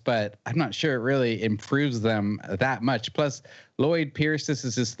vets, but I'm not sure it really improves them that much. Plus, Lloyd Pierce, this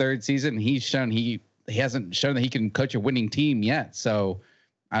is his 3rd season. He's shown he hasn't shown that he can coach a winning team yet. So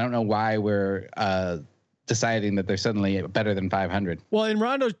I don't know why we're deciding that they're suddenly better than 500. Well, and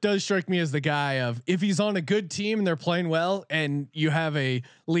Rondo does strike me as the guy of if he's on a good team and they're playing well, and you have a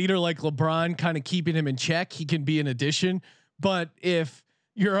leader like LeBron kind of keeping him in check, he can be an addition. But if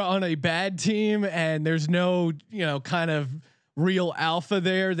you're on a bad team and there's no, kind of real alpha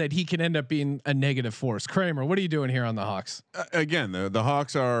there, that he can end up being a negative force. Kramer, what are you doing here on the Hawks? Again, the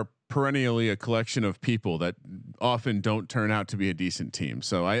Hawks are perennially a collection of people that often don't turn out to be a decent team.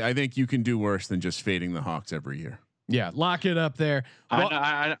 So I think you can do worse than just fading the Hawks every year. Yeah, lock it up there. Well,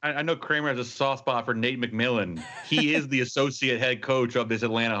 I know Kramer has a soft spot for Nate McMillan. He is the associate head coach of this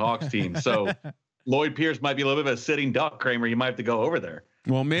Atlanta Hawks team. So Lloyd Pierce might be a little bit of a sitting duck, Kramer. You might have to go over there.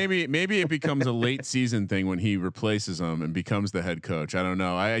 Well, maybe it becomes a late season thing when he replaces him and becomes the head coach. I don't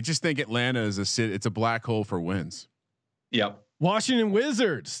know. I just think Atlanta is it's a black hole for wins. Yep. Washington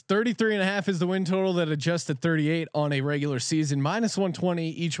Wizards 33.5 is the win total that adjusted 38 on a regular season, -120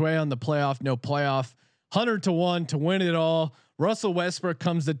 each way on the playoff. No playoff, 100-1 to win it all. Russell Westbrook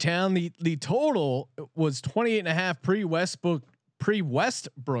comes to town. The total was 28.5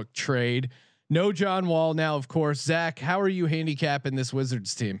 pre-Westbrook trade. No John Wall now, of course. Zach, how are you handicapping this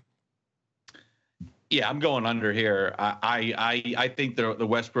Wizards team? Yeah, I'm going under here. I think the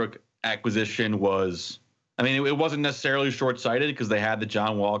Westbrook acquisition was. I mean, it wasn't necessarily short-sighted because they had the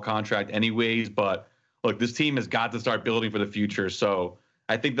John Wall contract anyways. But look, this team has got to start building for the future. So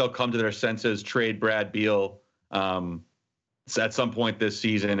I think they'll come to their senses, trade Brad Beal at some point this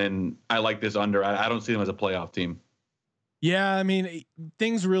season, and I like this under. I don't see them as a playoff team. Yeah, I mean,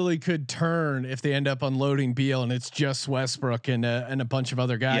 things really could turn if they end up unloading Beal and it's just Westbrook and a bunch of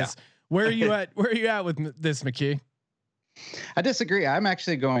other guys. Yeah. Where are you at? Where are you at with this, McKee? I disagree. I'm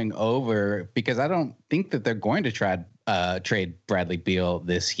actually going over because I don't think that they're going to try trade Bradley Beal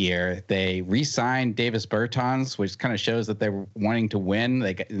this year. They re-signed Davis Bertans, which kind of shows that they're wanting to win.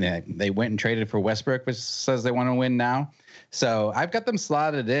 They went and traded for Westbrook, which says they want to win now. So I've got them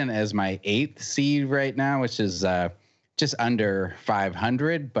slotted in as my 8th seed right now, which is just under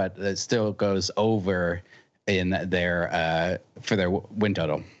 500, but it still goes over in their for their win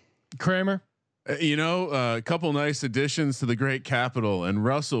total. Kramer. A couple nice additions to the great capital and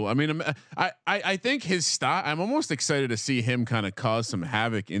Russell. I mean, I think his style, I'm almost excited to see him kind of cause some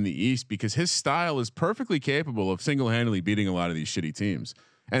havoc in the East because his style is perfectly capable of single-handedly beating a lot of these shitty teams.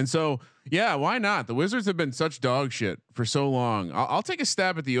 And so, yeah, why not? The Wizards have been such dog shit for so long. I'll take a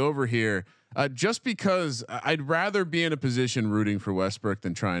stab at the over here, just because I'd rather be in a position rooting for Westbrook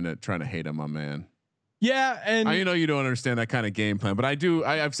than trying to hate him, my man. Yeah, and you know you don't understand that kind of game plan, but I do.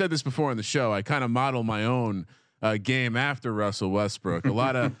 I've said this before on the show. I kind of model my own game after Russell Westbrook. A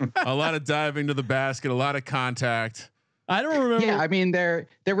lot of diving to the basket, a lot of contact. I don't remember. Yeah, I mean they're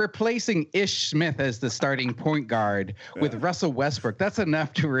replacing Ish Smith as the starting point guard with Russell Westbrook. That's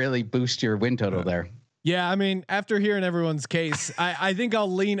enough to really boost your win total there. Yeah, I mean after hearing everyone's case, I think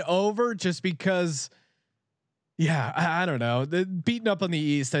I'll lean over just because. Yeah, I don't know. Beating up on the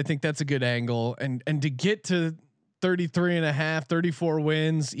East, I think that's a good angle, and to get to 33.5, 34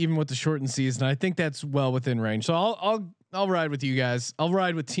 wins, even with the shortened season, I think that's well within range. So I'll ride with you guys. I'll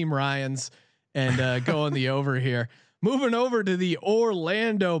ride with Team Ryans and go on the over here. Moving over to the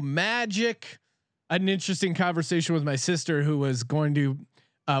Orlando Magic. I had an interesting conversation with my sister who was going to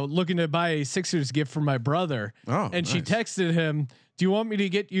looking to buy a Sixers gift for my brother, and nice. She texted him, "Do you want me to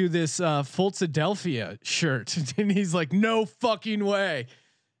get you this Philadelphia shirt?" And he's like, "No fucking way."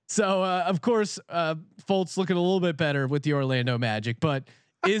 So of course, Fultz looking a little bit better with the Orlando Magic, but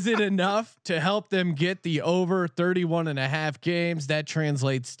is it enough to help them get the over 31.5 games? That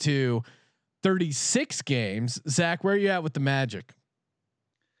translates to 36 games. Zach, where are you at with the Magic?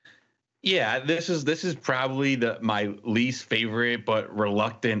 Yeah, this is probably my least favorite but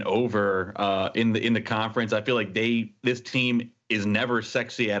reluctant over in the conference. I feel like this team is never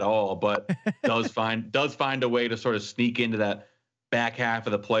sexy at all, but does find a way to sort of sneak into that back half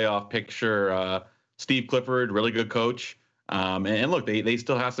of the playoff picture. Steve Clifford, really good coach. And look, they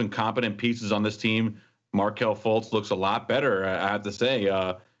still have some competent pieces on this team. Markelle Fultz looks a lot better, I have to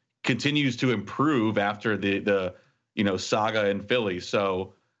say. Continues to improve after the saga in Philly.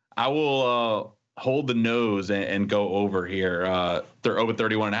 So I will hold the nose and go over here. They're over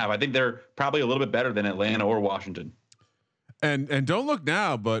 31.5. I think they're probably a little bit better than Atlanta or Washington. And don't look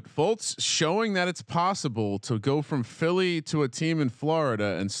now, but Fultz showing that it's possible to go from Philly to a team in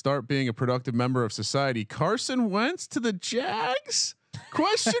Florida and start being a productive member of society. Carson Wentz to the Jags?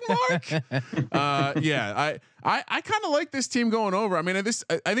 Question mark? Yeah, I kind of like this team going over. I mean,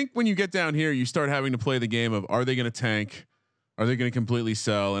 I think when you get down here, you start having to play the game of, are they going to tank? Are they going to completely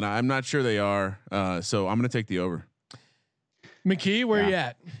sell? And I'm not sure they are. So I'm going to take the over. McKee, where you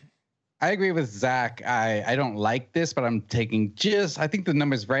at? I agree with Zach. I don't like this, but I'm taking I think the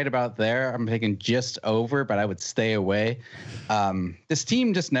number's right about there. I'm taking just over, but I would stay away. This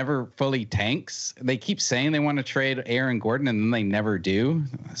team just never fully tanks. They keep saying they want to trade Aaron Gordon, and then they never do.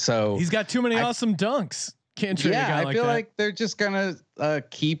 So he's got too many awesome dunks. Can't trade a guy I feel like they're just gonna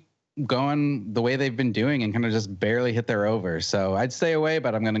keep going the way they've been doing and kind of just barely hit their over. So I'd stay away,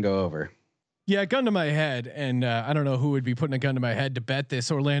 but I'm gonna go over. Yeah, gun to my head, and I don't know who would be putting a gun to my head to bet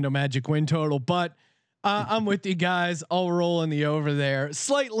this Orlando Magic win total, but I'm with you guys. I'll roll in the over there.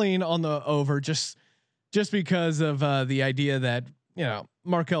 Slight lean on the over, just because of the idea that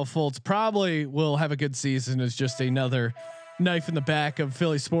Markelle Fultz probably will have a good season. Is just another knife in the back of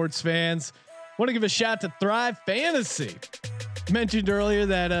Philly sports fans. Want to give a shout to Thrive Fantasy. Mentioned earlier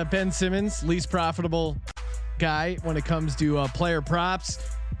that Ben Simmons, least profitable guy when it comes to player props.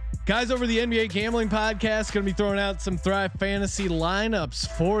 Guys over the NBA Gambling Podcast going to be throwing out some Thrive Fantasy lineups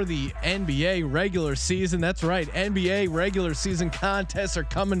for the NBA regular season. That's right. NBA regular season contests are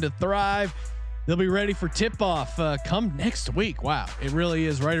coming to Thrive. They'll be ready for tip-off come next week. Wow. It really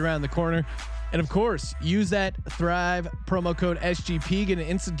is right around the corner. And of course, use that Thrive promo code SGP. Get an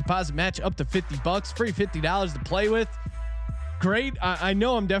instant deposit match up to $50, free $50 to play with. Great. I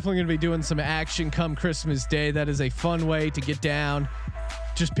know I'm definitely going to be doing some action come Christmas Day. That is a fun way to get down.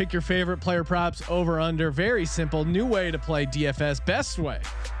 Just pick your favorite player props over under. Very simple. New way to play DFS. Best way.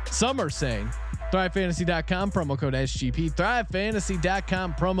 Some are saying thrivefantasy.com promo code SGP.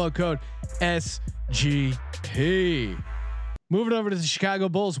 Thrivefantasy.com promo code SGP. Moving over to the Chicago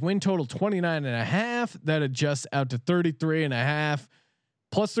Bulls, win total 29.5. That adjusts out to 33.5.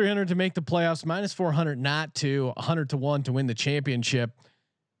 Plus 300 to make the playoffs, minus 400 not to, 100 to 1 to win the championship.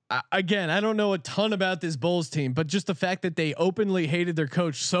 Again, I don't know a ton about this Bulls team, but just the fact that they openly hated their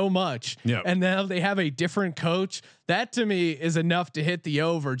coach so much, and now they have a different coach, that to me is enough to hit the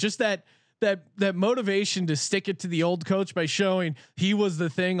over. Just that motivation to stick it to the old coach by showing he was the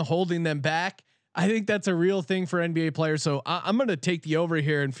thing holding them back. I think that's a real thing for NBA players. So I'm going to take the over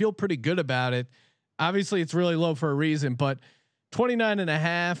here and feel pretty good about it. Obviously, it's really low for a reason, but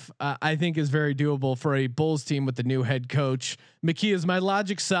 29.5, I think is very doable for a Bulls team with the new head coach. McKee, is my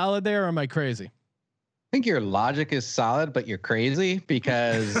logic solid there, or am I crazy? I think your logic is solid, but you're crazy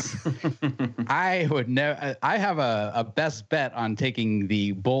because I would never. I have a best bet on taking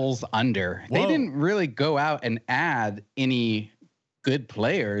the Bulls under. Whoa. They didn't really go out and add any good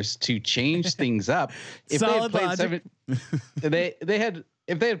players to change things up. If solid they had played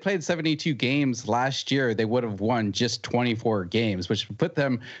if they had played 72 games last year, they would have won just 24 games, which would put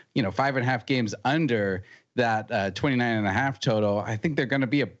them, 5.5 games under that 29.5 total. I think they're going to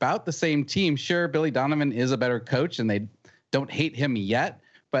be about the same team. Sure, Billy Donovan is a better coach and they don't hate him yet,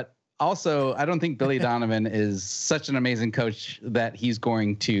 but also I don't think Billy Donovan is such an amazing coach that he's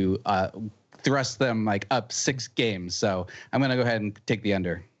going to thrust them like up 6 games. So I'm going to go ahead and take the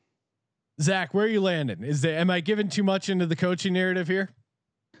under. Zach, where are you landing? Am I giving too much into the coaching narrative here?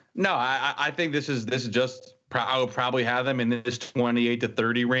 No, I think this is just I will probably have them in this 28 to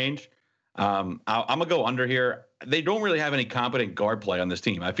 30 range. I'm gonna go under here. They don't really have any competent guard play on this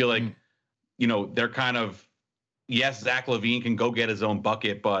team. I feel like, they're kind of, yes, Zach LaVine can go get his own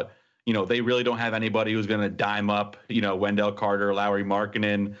bucket, but they really don't have anybody who's going to dime up, Wendell Carter, Lauri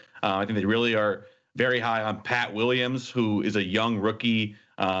Markkanen. I think they really are very high on Pat Williams, who is a young rookie.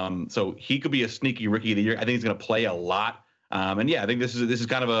 So he could be a sneaky rookie of the year. I think he's going to play a lot. And yeah, I think this is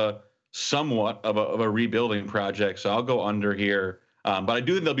kind of a somewhat of a rebuilding project. So I'll go under here. But I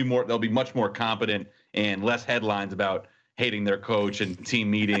do think they'll be much more competent and less headlines about hating their coach and team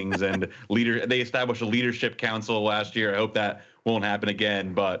meetings and leader. They established a leadership council last year. I hope that won't happen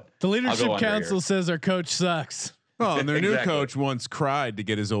again. But the leadership council says our coach sucks. Well, and their new coach once cried to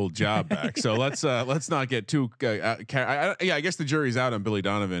get his old job back. So let's not get too. I guess the jury's out on Billy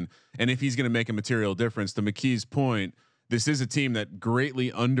Donovan, and if he's going to make a material difference. To McKee's point, this is a team that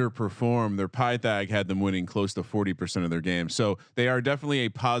greatly underperformed. Their Pythag had them winning close to 40% of their games, so they are definitely a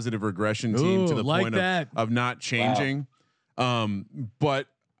positive regression team to the point of not changing. Wow. But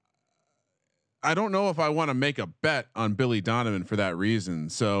I don't know if I want to make a bet on Billy Donovan for that reason.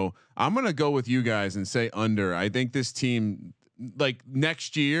 So I'm going to go with you guys and say under. I think this team, like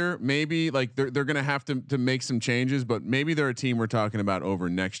next year, maybe like they're going to have to make some changes, but maybe they're a team we're talking about over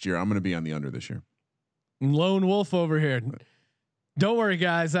next year. I'm going to be on the under this year. Lone wolf over here. Don't worry,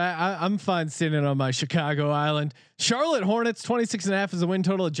 guys. I'm fine sitting on my Chicago Island. Charlotte Hornets 26.5 is the win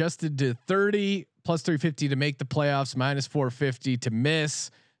total, adjusted to 30 plus 350 to make the playoffs, minus 450 to miss.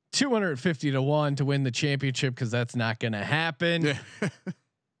 250 to 1 to win the championship, because that's not going to happen.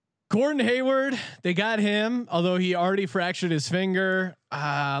 Gordon Hayward, they got him, although he already fractured his finger.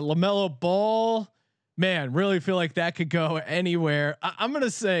 LaMelo Ball, man, really feel like that could go anywhere. I'm going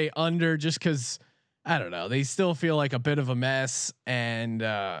to say under, just because I don't know. They still feel like a bit of a mess, and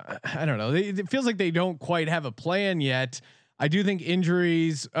I don't know. It feels like they don't quite have a plan yet. I do think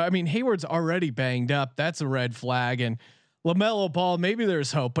injuries. I mean, Hayward's already banged up. That's a red flag, and LaMelo Ball, maybe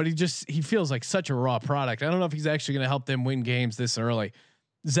there's hope, but he feels like such a raw product. I don't know if he's actually going to help them win games this early.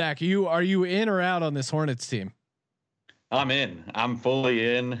 Zach, are you in or out on this Hornets team? I'm in. I'm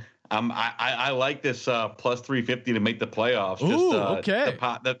fully in. I like this plus 350 to make the playoffs. Ooh, okay.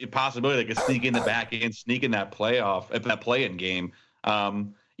 The possibility they could sneak in the back end, sneak in that playoff, if that play-in game.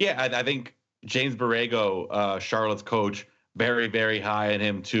 I think James Borrego, Charlotte's coach, very, very high in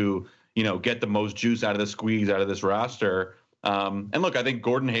him to, get the most juice out of the squeeze out of this roster. And look, I think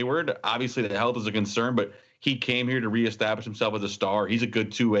Gordon Hayward, obviously the health is a concern, but he came here to reestablish himself as a star. He's a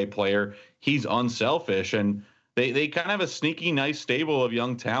good two-way player. He's unselfish, and they kind of have a sneaky, nice stable of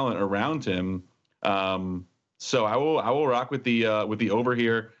young talent around him. So I will rock with the over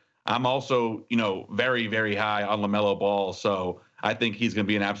here. I'm also, very, very high on LaMelo Ball. So I think he's going to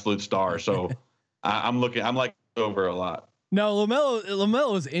be an absolute star. So I'm like over a lot. No,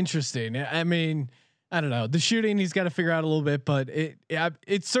 LaMelo is interesting. I mean, I don't know, the shooting he's got to figure out a little bit, but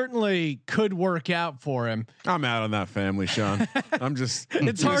it certainly could work out for him. I'm out on that family, Sean. I'm just.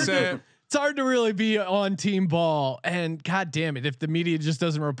 It's hard to really be on team ball, and God damn it, if the media just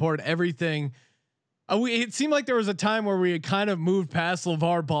doesn't report everything. It seemed like there was a time where we had kind of moved past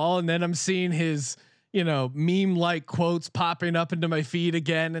LeVar Ball, and then I'm seeing his, meme like quotes popping up into my feed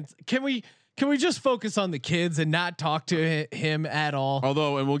again. And can we just focus on the kids and not talk to him at all?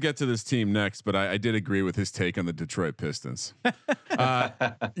 Although, and we'll get to this team next, but I did agree with his take on the Detroit Pistons. I'm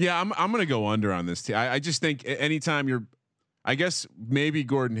going to go under on this team. I just think anytime I guess maybe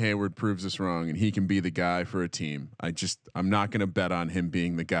Gordon Hayward proves us wrong and he can be the guy for a team. I'm not going to bet on him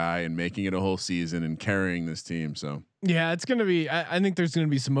being the guy and making it a whole season and carrying this team. So yeah, it's going to be, I think there's going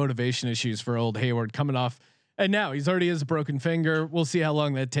to be some motivation issues for old Hayward coming off. And now he's already has a broken finger. We'll see how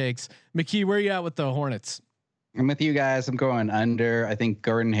long that takes. McKee, where are you at with the Hornets? I'm with you guys. I'm going under. I think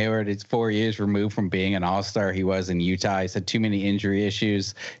Gordon Hayward is 4 years removed from being an all-star. He was in Utah. He's had too many injury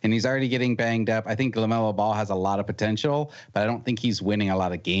issues, and he's already getting banged up. I think LaMelo Ball has a lot of potential, but I don't think he's winning a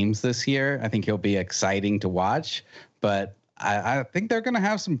lot of games this year. I think he'll be exciting to watch, but I think they're going to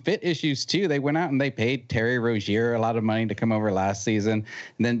have some fit issues too. They went out and they paid Terry Rozier a lot of money to come over last season.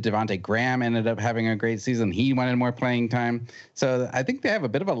 And then Devontae Graham ended up having a great season. He wanted more playing time. So I think they have a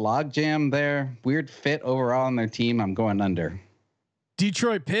bit of a log jam there. Weird fit overall on their team. I'm going under.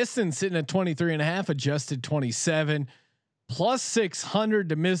 Detroit Pistons sitting at 23.5, adjusted 27, plus 600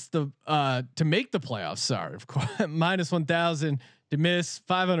 to miss to make the playoffs. Sorry, of course, minus 1,000 to miss,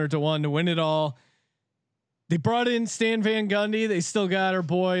 500 to 1 to win it all. They brought in Stan Van Gundy. They still got our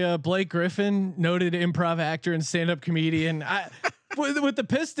boy Blake Griffin, noted improv actor and stand-up comedian. With the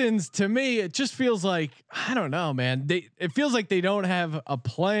Pistons, to me, it just feels like, I don't know, man. It feels like they don't have a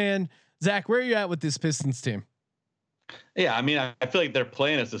plan. Zach, where are you at with this Pistons team? Yeah, I mean, I feel like their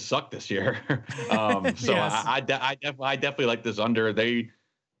plan is to suck this year. So yes. I definitely like this under.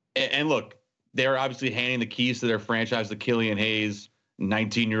 And look, they're obviously handing the keys to their franchise to Killian Hayes,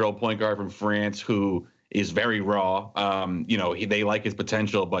 19-year-old point guard from France, who is very raw. They like his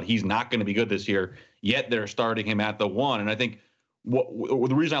potential, but he's not going to be good this year. Yet they're starting him at the 1. And I think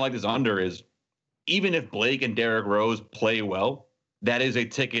the reason I like this under is even if Blake and Derrick Rose play well, that is a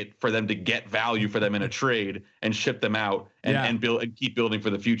ticket for them to get value for them in a trade and ship them out and build and keep building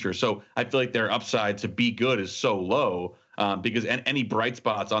for the future. So I feel like their upside to be good is so low because any bright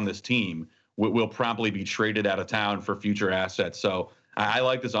spots on this team will promptly be traded out of town for future assets. So I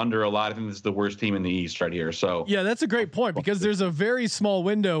like this under a lot. I think this is the worst team in the East right here. So yeah, that's a great point because there's a very small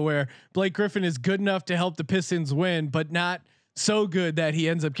window where Blake Griffin is good enough to help the Pistons win, but not so good that he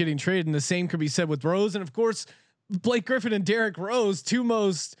ends up getting traded. And the same could be said with Rose. And of course, Blake Griffin and Derrick Rose, two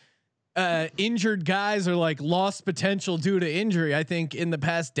most injured guys, or like lost potential due to injury, I think, in the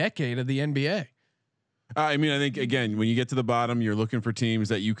past decade of the NBA. I mean, I think again, when you get to the bottom, you're looking for teams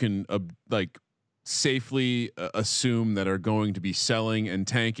that you can like safely assume that are going to be selling and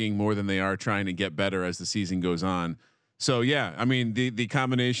tanking more than they are trying to get better as the season goes on. So yeah, I mean the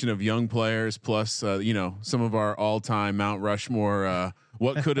combination of young players plus some of our all-time Mount Rushmore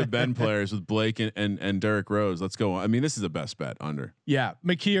what could have been players with Blake and Derrick Rose. Let's go on. I mean, this is the best bet under. Yeah,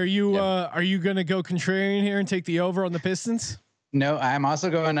 McKee, are you going to go contrarian here and take the over on the Pistons? No, I'm also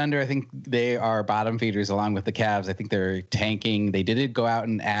going under. I think they are bottom feeders along with the Cavs. I think they're tanking. They did go out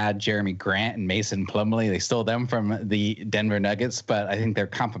and add Jeremy Grant and Mason Plumlee. They stole them from the Denver Nuggets, but I think they're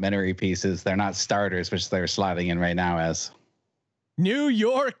complementary pieces. They're not starters, which they're slotting in right now as. New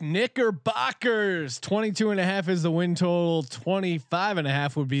York Knickerbockers, 22.5 is the win total.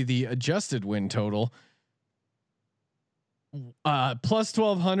 25.5 would be the adjusted win total. Plus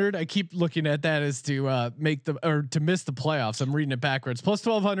 1200. I keep looking at that as to to miss the playoffs. I'm reading it backwards. Plus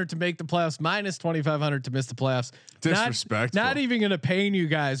 1200 to make the playoffs. Minus 2500 to miss the playoffs. Disrespectful. Not even going to pain you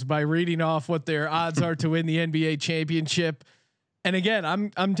guys by reading off what their odds are to win the NBA championship. And again,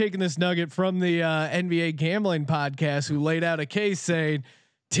 I'm taking this nugget from the NBA gambling podcast, who laid out a case saying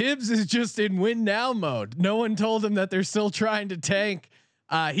Tibbs is just in win now mode. No one told him that they're still trying to tank.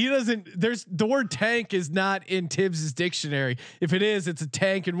 He doesn't. There's the word tank is not in Tibbs's dictionary. If it is, it's a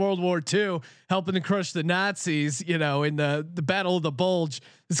tank in World War II, helping to crush the Nazis. In the Battle of the Bulge.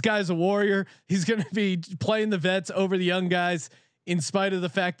 This guy's a warrior. He's going to be playing the vets over the young guys, in spite of the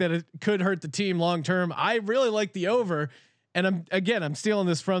fact that it could hurt the team long term. I really like the over, and I'm stealing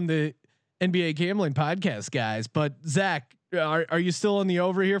this from the NBA gambling podcast guys. But Zach, are you still on the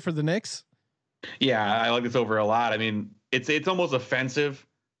over here for the Knicks? Yeah, I like this over a lot. I mean, it's almost offensive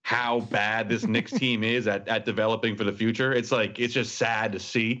how bad this Knicks team is at developing for the future. It's just sad to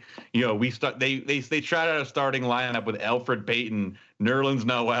see. They tried out a starting lineup with Elfrid Payton, Nerlens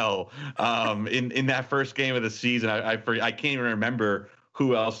Noel in that first game of the season. I can't even remember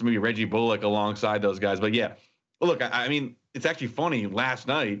who else. Maybe Reggie Bullock alongside those guys. But yeah, look, I mean, it's actually funny. Last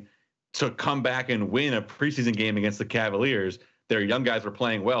night, to come back and win a preseason game against the Cavaliers, their young guys were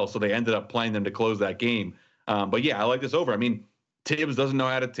playing well, so they ended up playing them to close that game. But yeah, I like this over. I mean, Tibbs doesn't know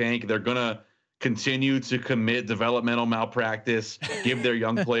how to tank. They're going to continue to commit developmental malpractice, give their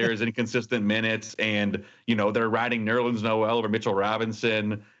young players inconsistent minutes. And, they're riding Nerlens Noel over Mitchell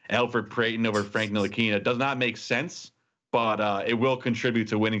Robinson, Elfrid Payton over Frank Ntilikina. It does not make sense, but it will contribute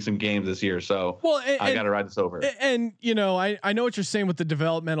to winning some games this year. So I got to ride this over. And, I know what you're saying with the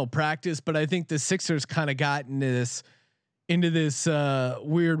developmental practice, but I think the Sixers kind of got into this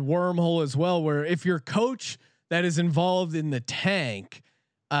weird wormhole as well, where if your coach that is involved in the tank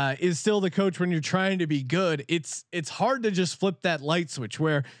is still the coach when you're trying to be good, it's hard to just flip that light switch,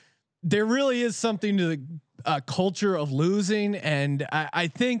 where there really is something to the culture of losing. And I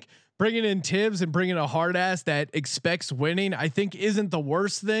think bringing in Tibbs and bringing a hard ass that expects winning, I think isn't the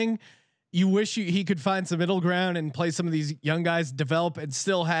worst thing. You wish he could find some middle ground and play some of these young guys, develop, and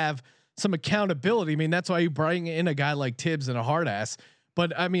still have some accountability. I mean, that's why you bring in a guy like Tibbs and a hard ass.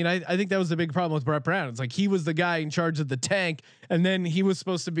 But I mean, I think that was the big problem with Brett Brown. It's like he was the guy in charge of the tank, and then he was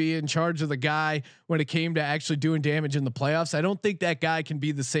supposed to be in charge of the guy when it came to actually doing damage in the playoffs. I don't think that guy can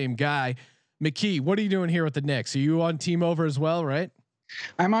be the same guy. McKee, what are you doing here with the Knicks? Are you on team over as well, right?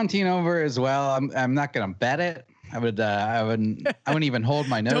 I'm on team over as well. I'm not going to bet it. I wouldn't even hold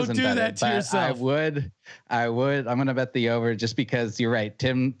my nose and bet it. But yourself. I would. I'm going to bet the over just because you're right.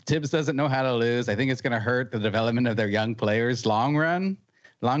 Tibbs doesn't know how to lose. I think it's going to hurt the development of their young players long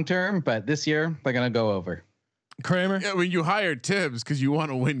term. But this year they're going to go over. Kramer. Yeah, when you hire Tibbs because you want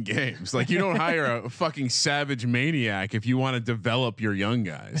to win games, like you don't hire a fucking savage maniac if you want to develop your young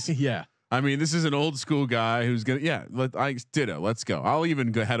guys. Yeah. I mean, this is an old school guy who's gonna. Let's go. I'll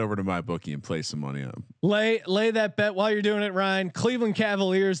even go head over to my bookie and play some money on him. Lay that bet while you're doing it, Ryan. Cleveland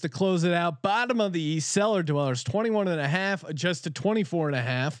Cavaliers to close it out. Bottom of the East, cellar dwellers 21.5, adjusted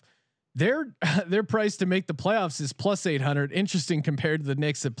 24.5. Their price to make the playoffs is plus 800. Interesting compared to the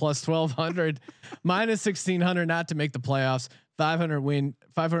Knicks at plus 1200, minus 1600 not to make the playoffs. 500 win,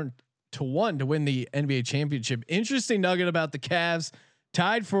 500 8-1 to win the NBA championship. Interesting nugget about the Cavs,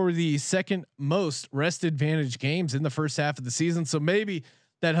 tied for the second most rest advantage games in the first half of the season. So maybe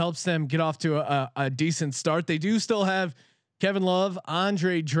that helps them get off to a decent start. They do still have Kevin Love,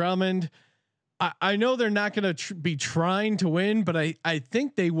 Andre Drummond. I know they're not going to be trying to win, but I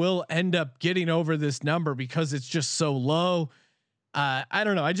think they will end up getting over this number because it's just so low. I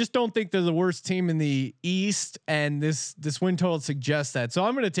don't know. I just don't think they're the worst team in the East, and this win total suggests that. So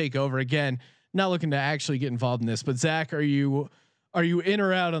I'm going to take over again. Not looking to actually get involved in this, but Zach, are you in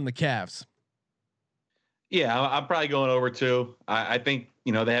or out on the Cavs? Yeah, I'm probably going over too. I think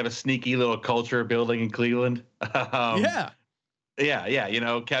they have a sneaky little culture building in Cleveland. Yeah.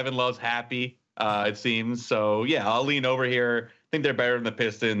 Kevin Love's happy. It seems so. Yeah, I'll lean over here. I think they're better than the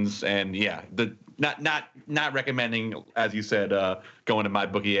Pistons, and not recommending, as you said, going to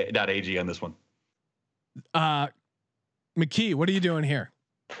mybookie.ag on this one. McKee, what are you doing here?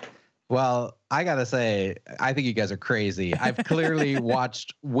 Well, I gotta say, I think you guys are crazy. I've clearly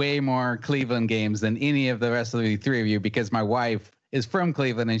watched way more Cleveland games than any of the rest of the three of you because my wife is from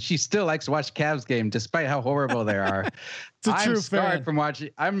Cleveland and she still likes to watch Cavs game despite how horrible they are. I'm scarred from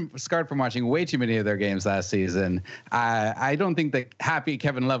watching way too many of their games last season. I don't think that happy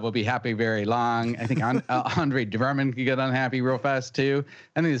Kevin Love will be happy very long. I think Andre Drummond could get unhappy real fast too.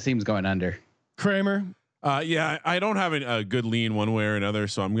 I think this team's going under. Kramer. Yeah, I don't have a good lean one way or another,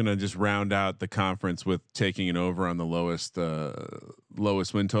 so I'm gonna just round out the conference with taking it over on the lowest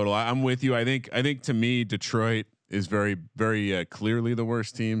win total. I'm with you. I think to me Detroit is very, very clearly the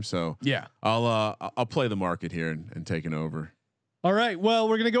worst team. So yeah, I'll play the market here and take it over. All right. Well,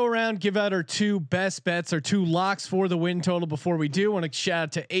 we're going to go around, give out our two best bets, our two locks for the win total. Before we do, want to shout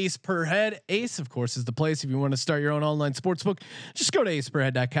out to Ace Per Head. Ace, of course, is the place if you want to start your own online sports book. Just go to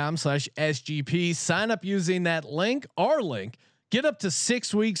aceperhead.com/SGP. Sign up using that link, our link. Get up to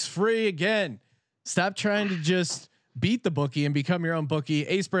 6 weeks free. Again, stop trying to just beat the bookie and become your own bookie.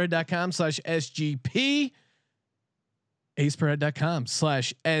 aceperhead.com/SGP.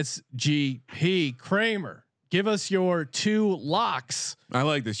 aceperhead.com/SGP. Kramer, give us your two locks. I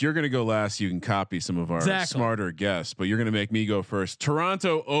like this. You're going to go last. You can copy some of our smarter guests, but you're going to make me go first.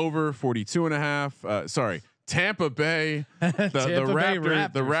 Toronto over 42.5. Tampa Bay,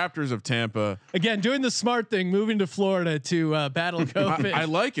 the Raptors of Tampa. Again, doing the smart thing, moving to Florida to battle COVID. I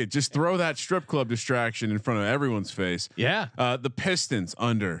like it. Just throw that strip club distraction in front of everyone's face. Yeah. The Pistons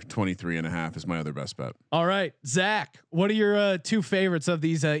under 23.5 is my other best bet. All right, Zach, what are your two favorites of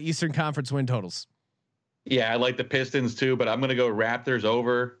these Eastern Conference win totals? Yeah, I like the Pistons too, but I'm going to go Raptors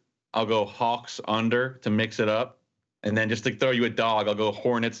over. I'll go Hawks under to mix it up. And then just to throw you a dog, I'll go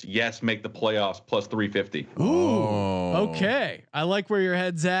Hornets. Yes, make the playoffs plus 350. Ooh, okay. I like where your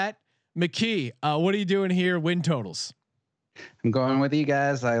head's at. McKee, what are you doing here? Win totals. I'm going with you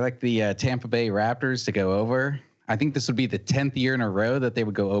guys. I like the Tampa Bay Raptors to go over. I think this would be the 10th year in a row that they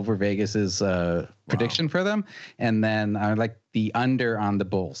would go over Vegas's prediction for them. And then I like the under on the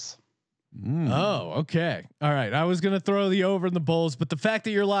Bulls. Oh, okay. All right. I was going to throw the over in the Bulls, but the fact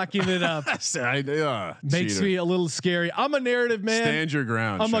that you're locking it up makes me a little scary. I'm a narrative man. Stand your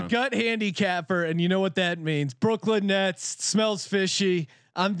ground. I'm Sean. a gut handicapper, and you know what that means. Brooklyn Nets smells fishy.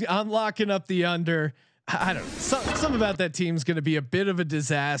 I'm locking up the under. I don't know. Something about that team's going to be a bit of a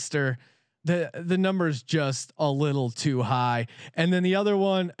disaster. The number's just a little too high. And then the other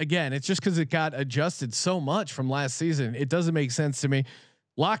one, again, it's just because it got adjusted so much from last season. It doesn't make sense to me.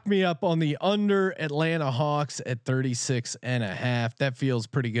 Lock me up on the under Atlanta Hawks at 36.5. That feels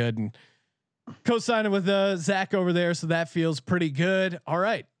pretty good. And co-signing with Zach over there. So that feels pretty good. All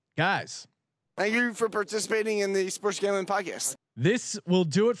right, guys. Thank you for participating in the Sports Gambling Podcast. This will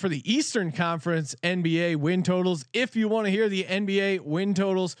do it for the Eastern Conference NBA win totals. If you want to hear the NBA win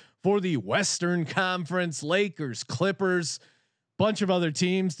totals for the Western Conference, Lakers, Clippers, bunch of other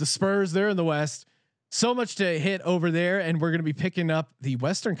teams, the Spurs, they're in the West. So much to hit over there, and we're going to be picking up the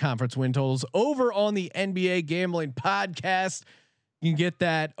Western Conference win totals over on the NBA Gambling Podcast. You can get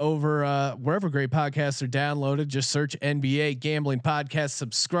that over wherever great podcasts are downloaded. Just search NBA Gambling Podcast,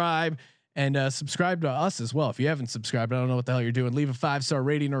 subscribe, and subscribe to us as well. If you haven't subscribed, I don't know what the hell you're doing. Leave a 5-star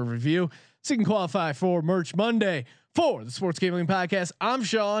rating or review so you can qualify for Merch Monday for the Sports Gambling Podcast. I'm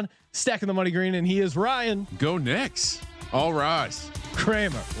Sean, stacking the money green, and he is Ryan. Go Knicks. All rise.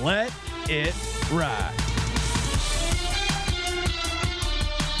 Kramer, let it ride.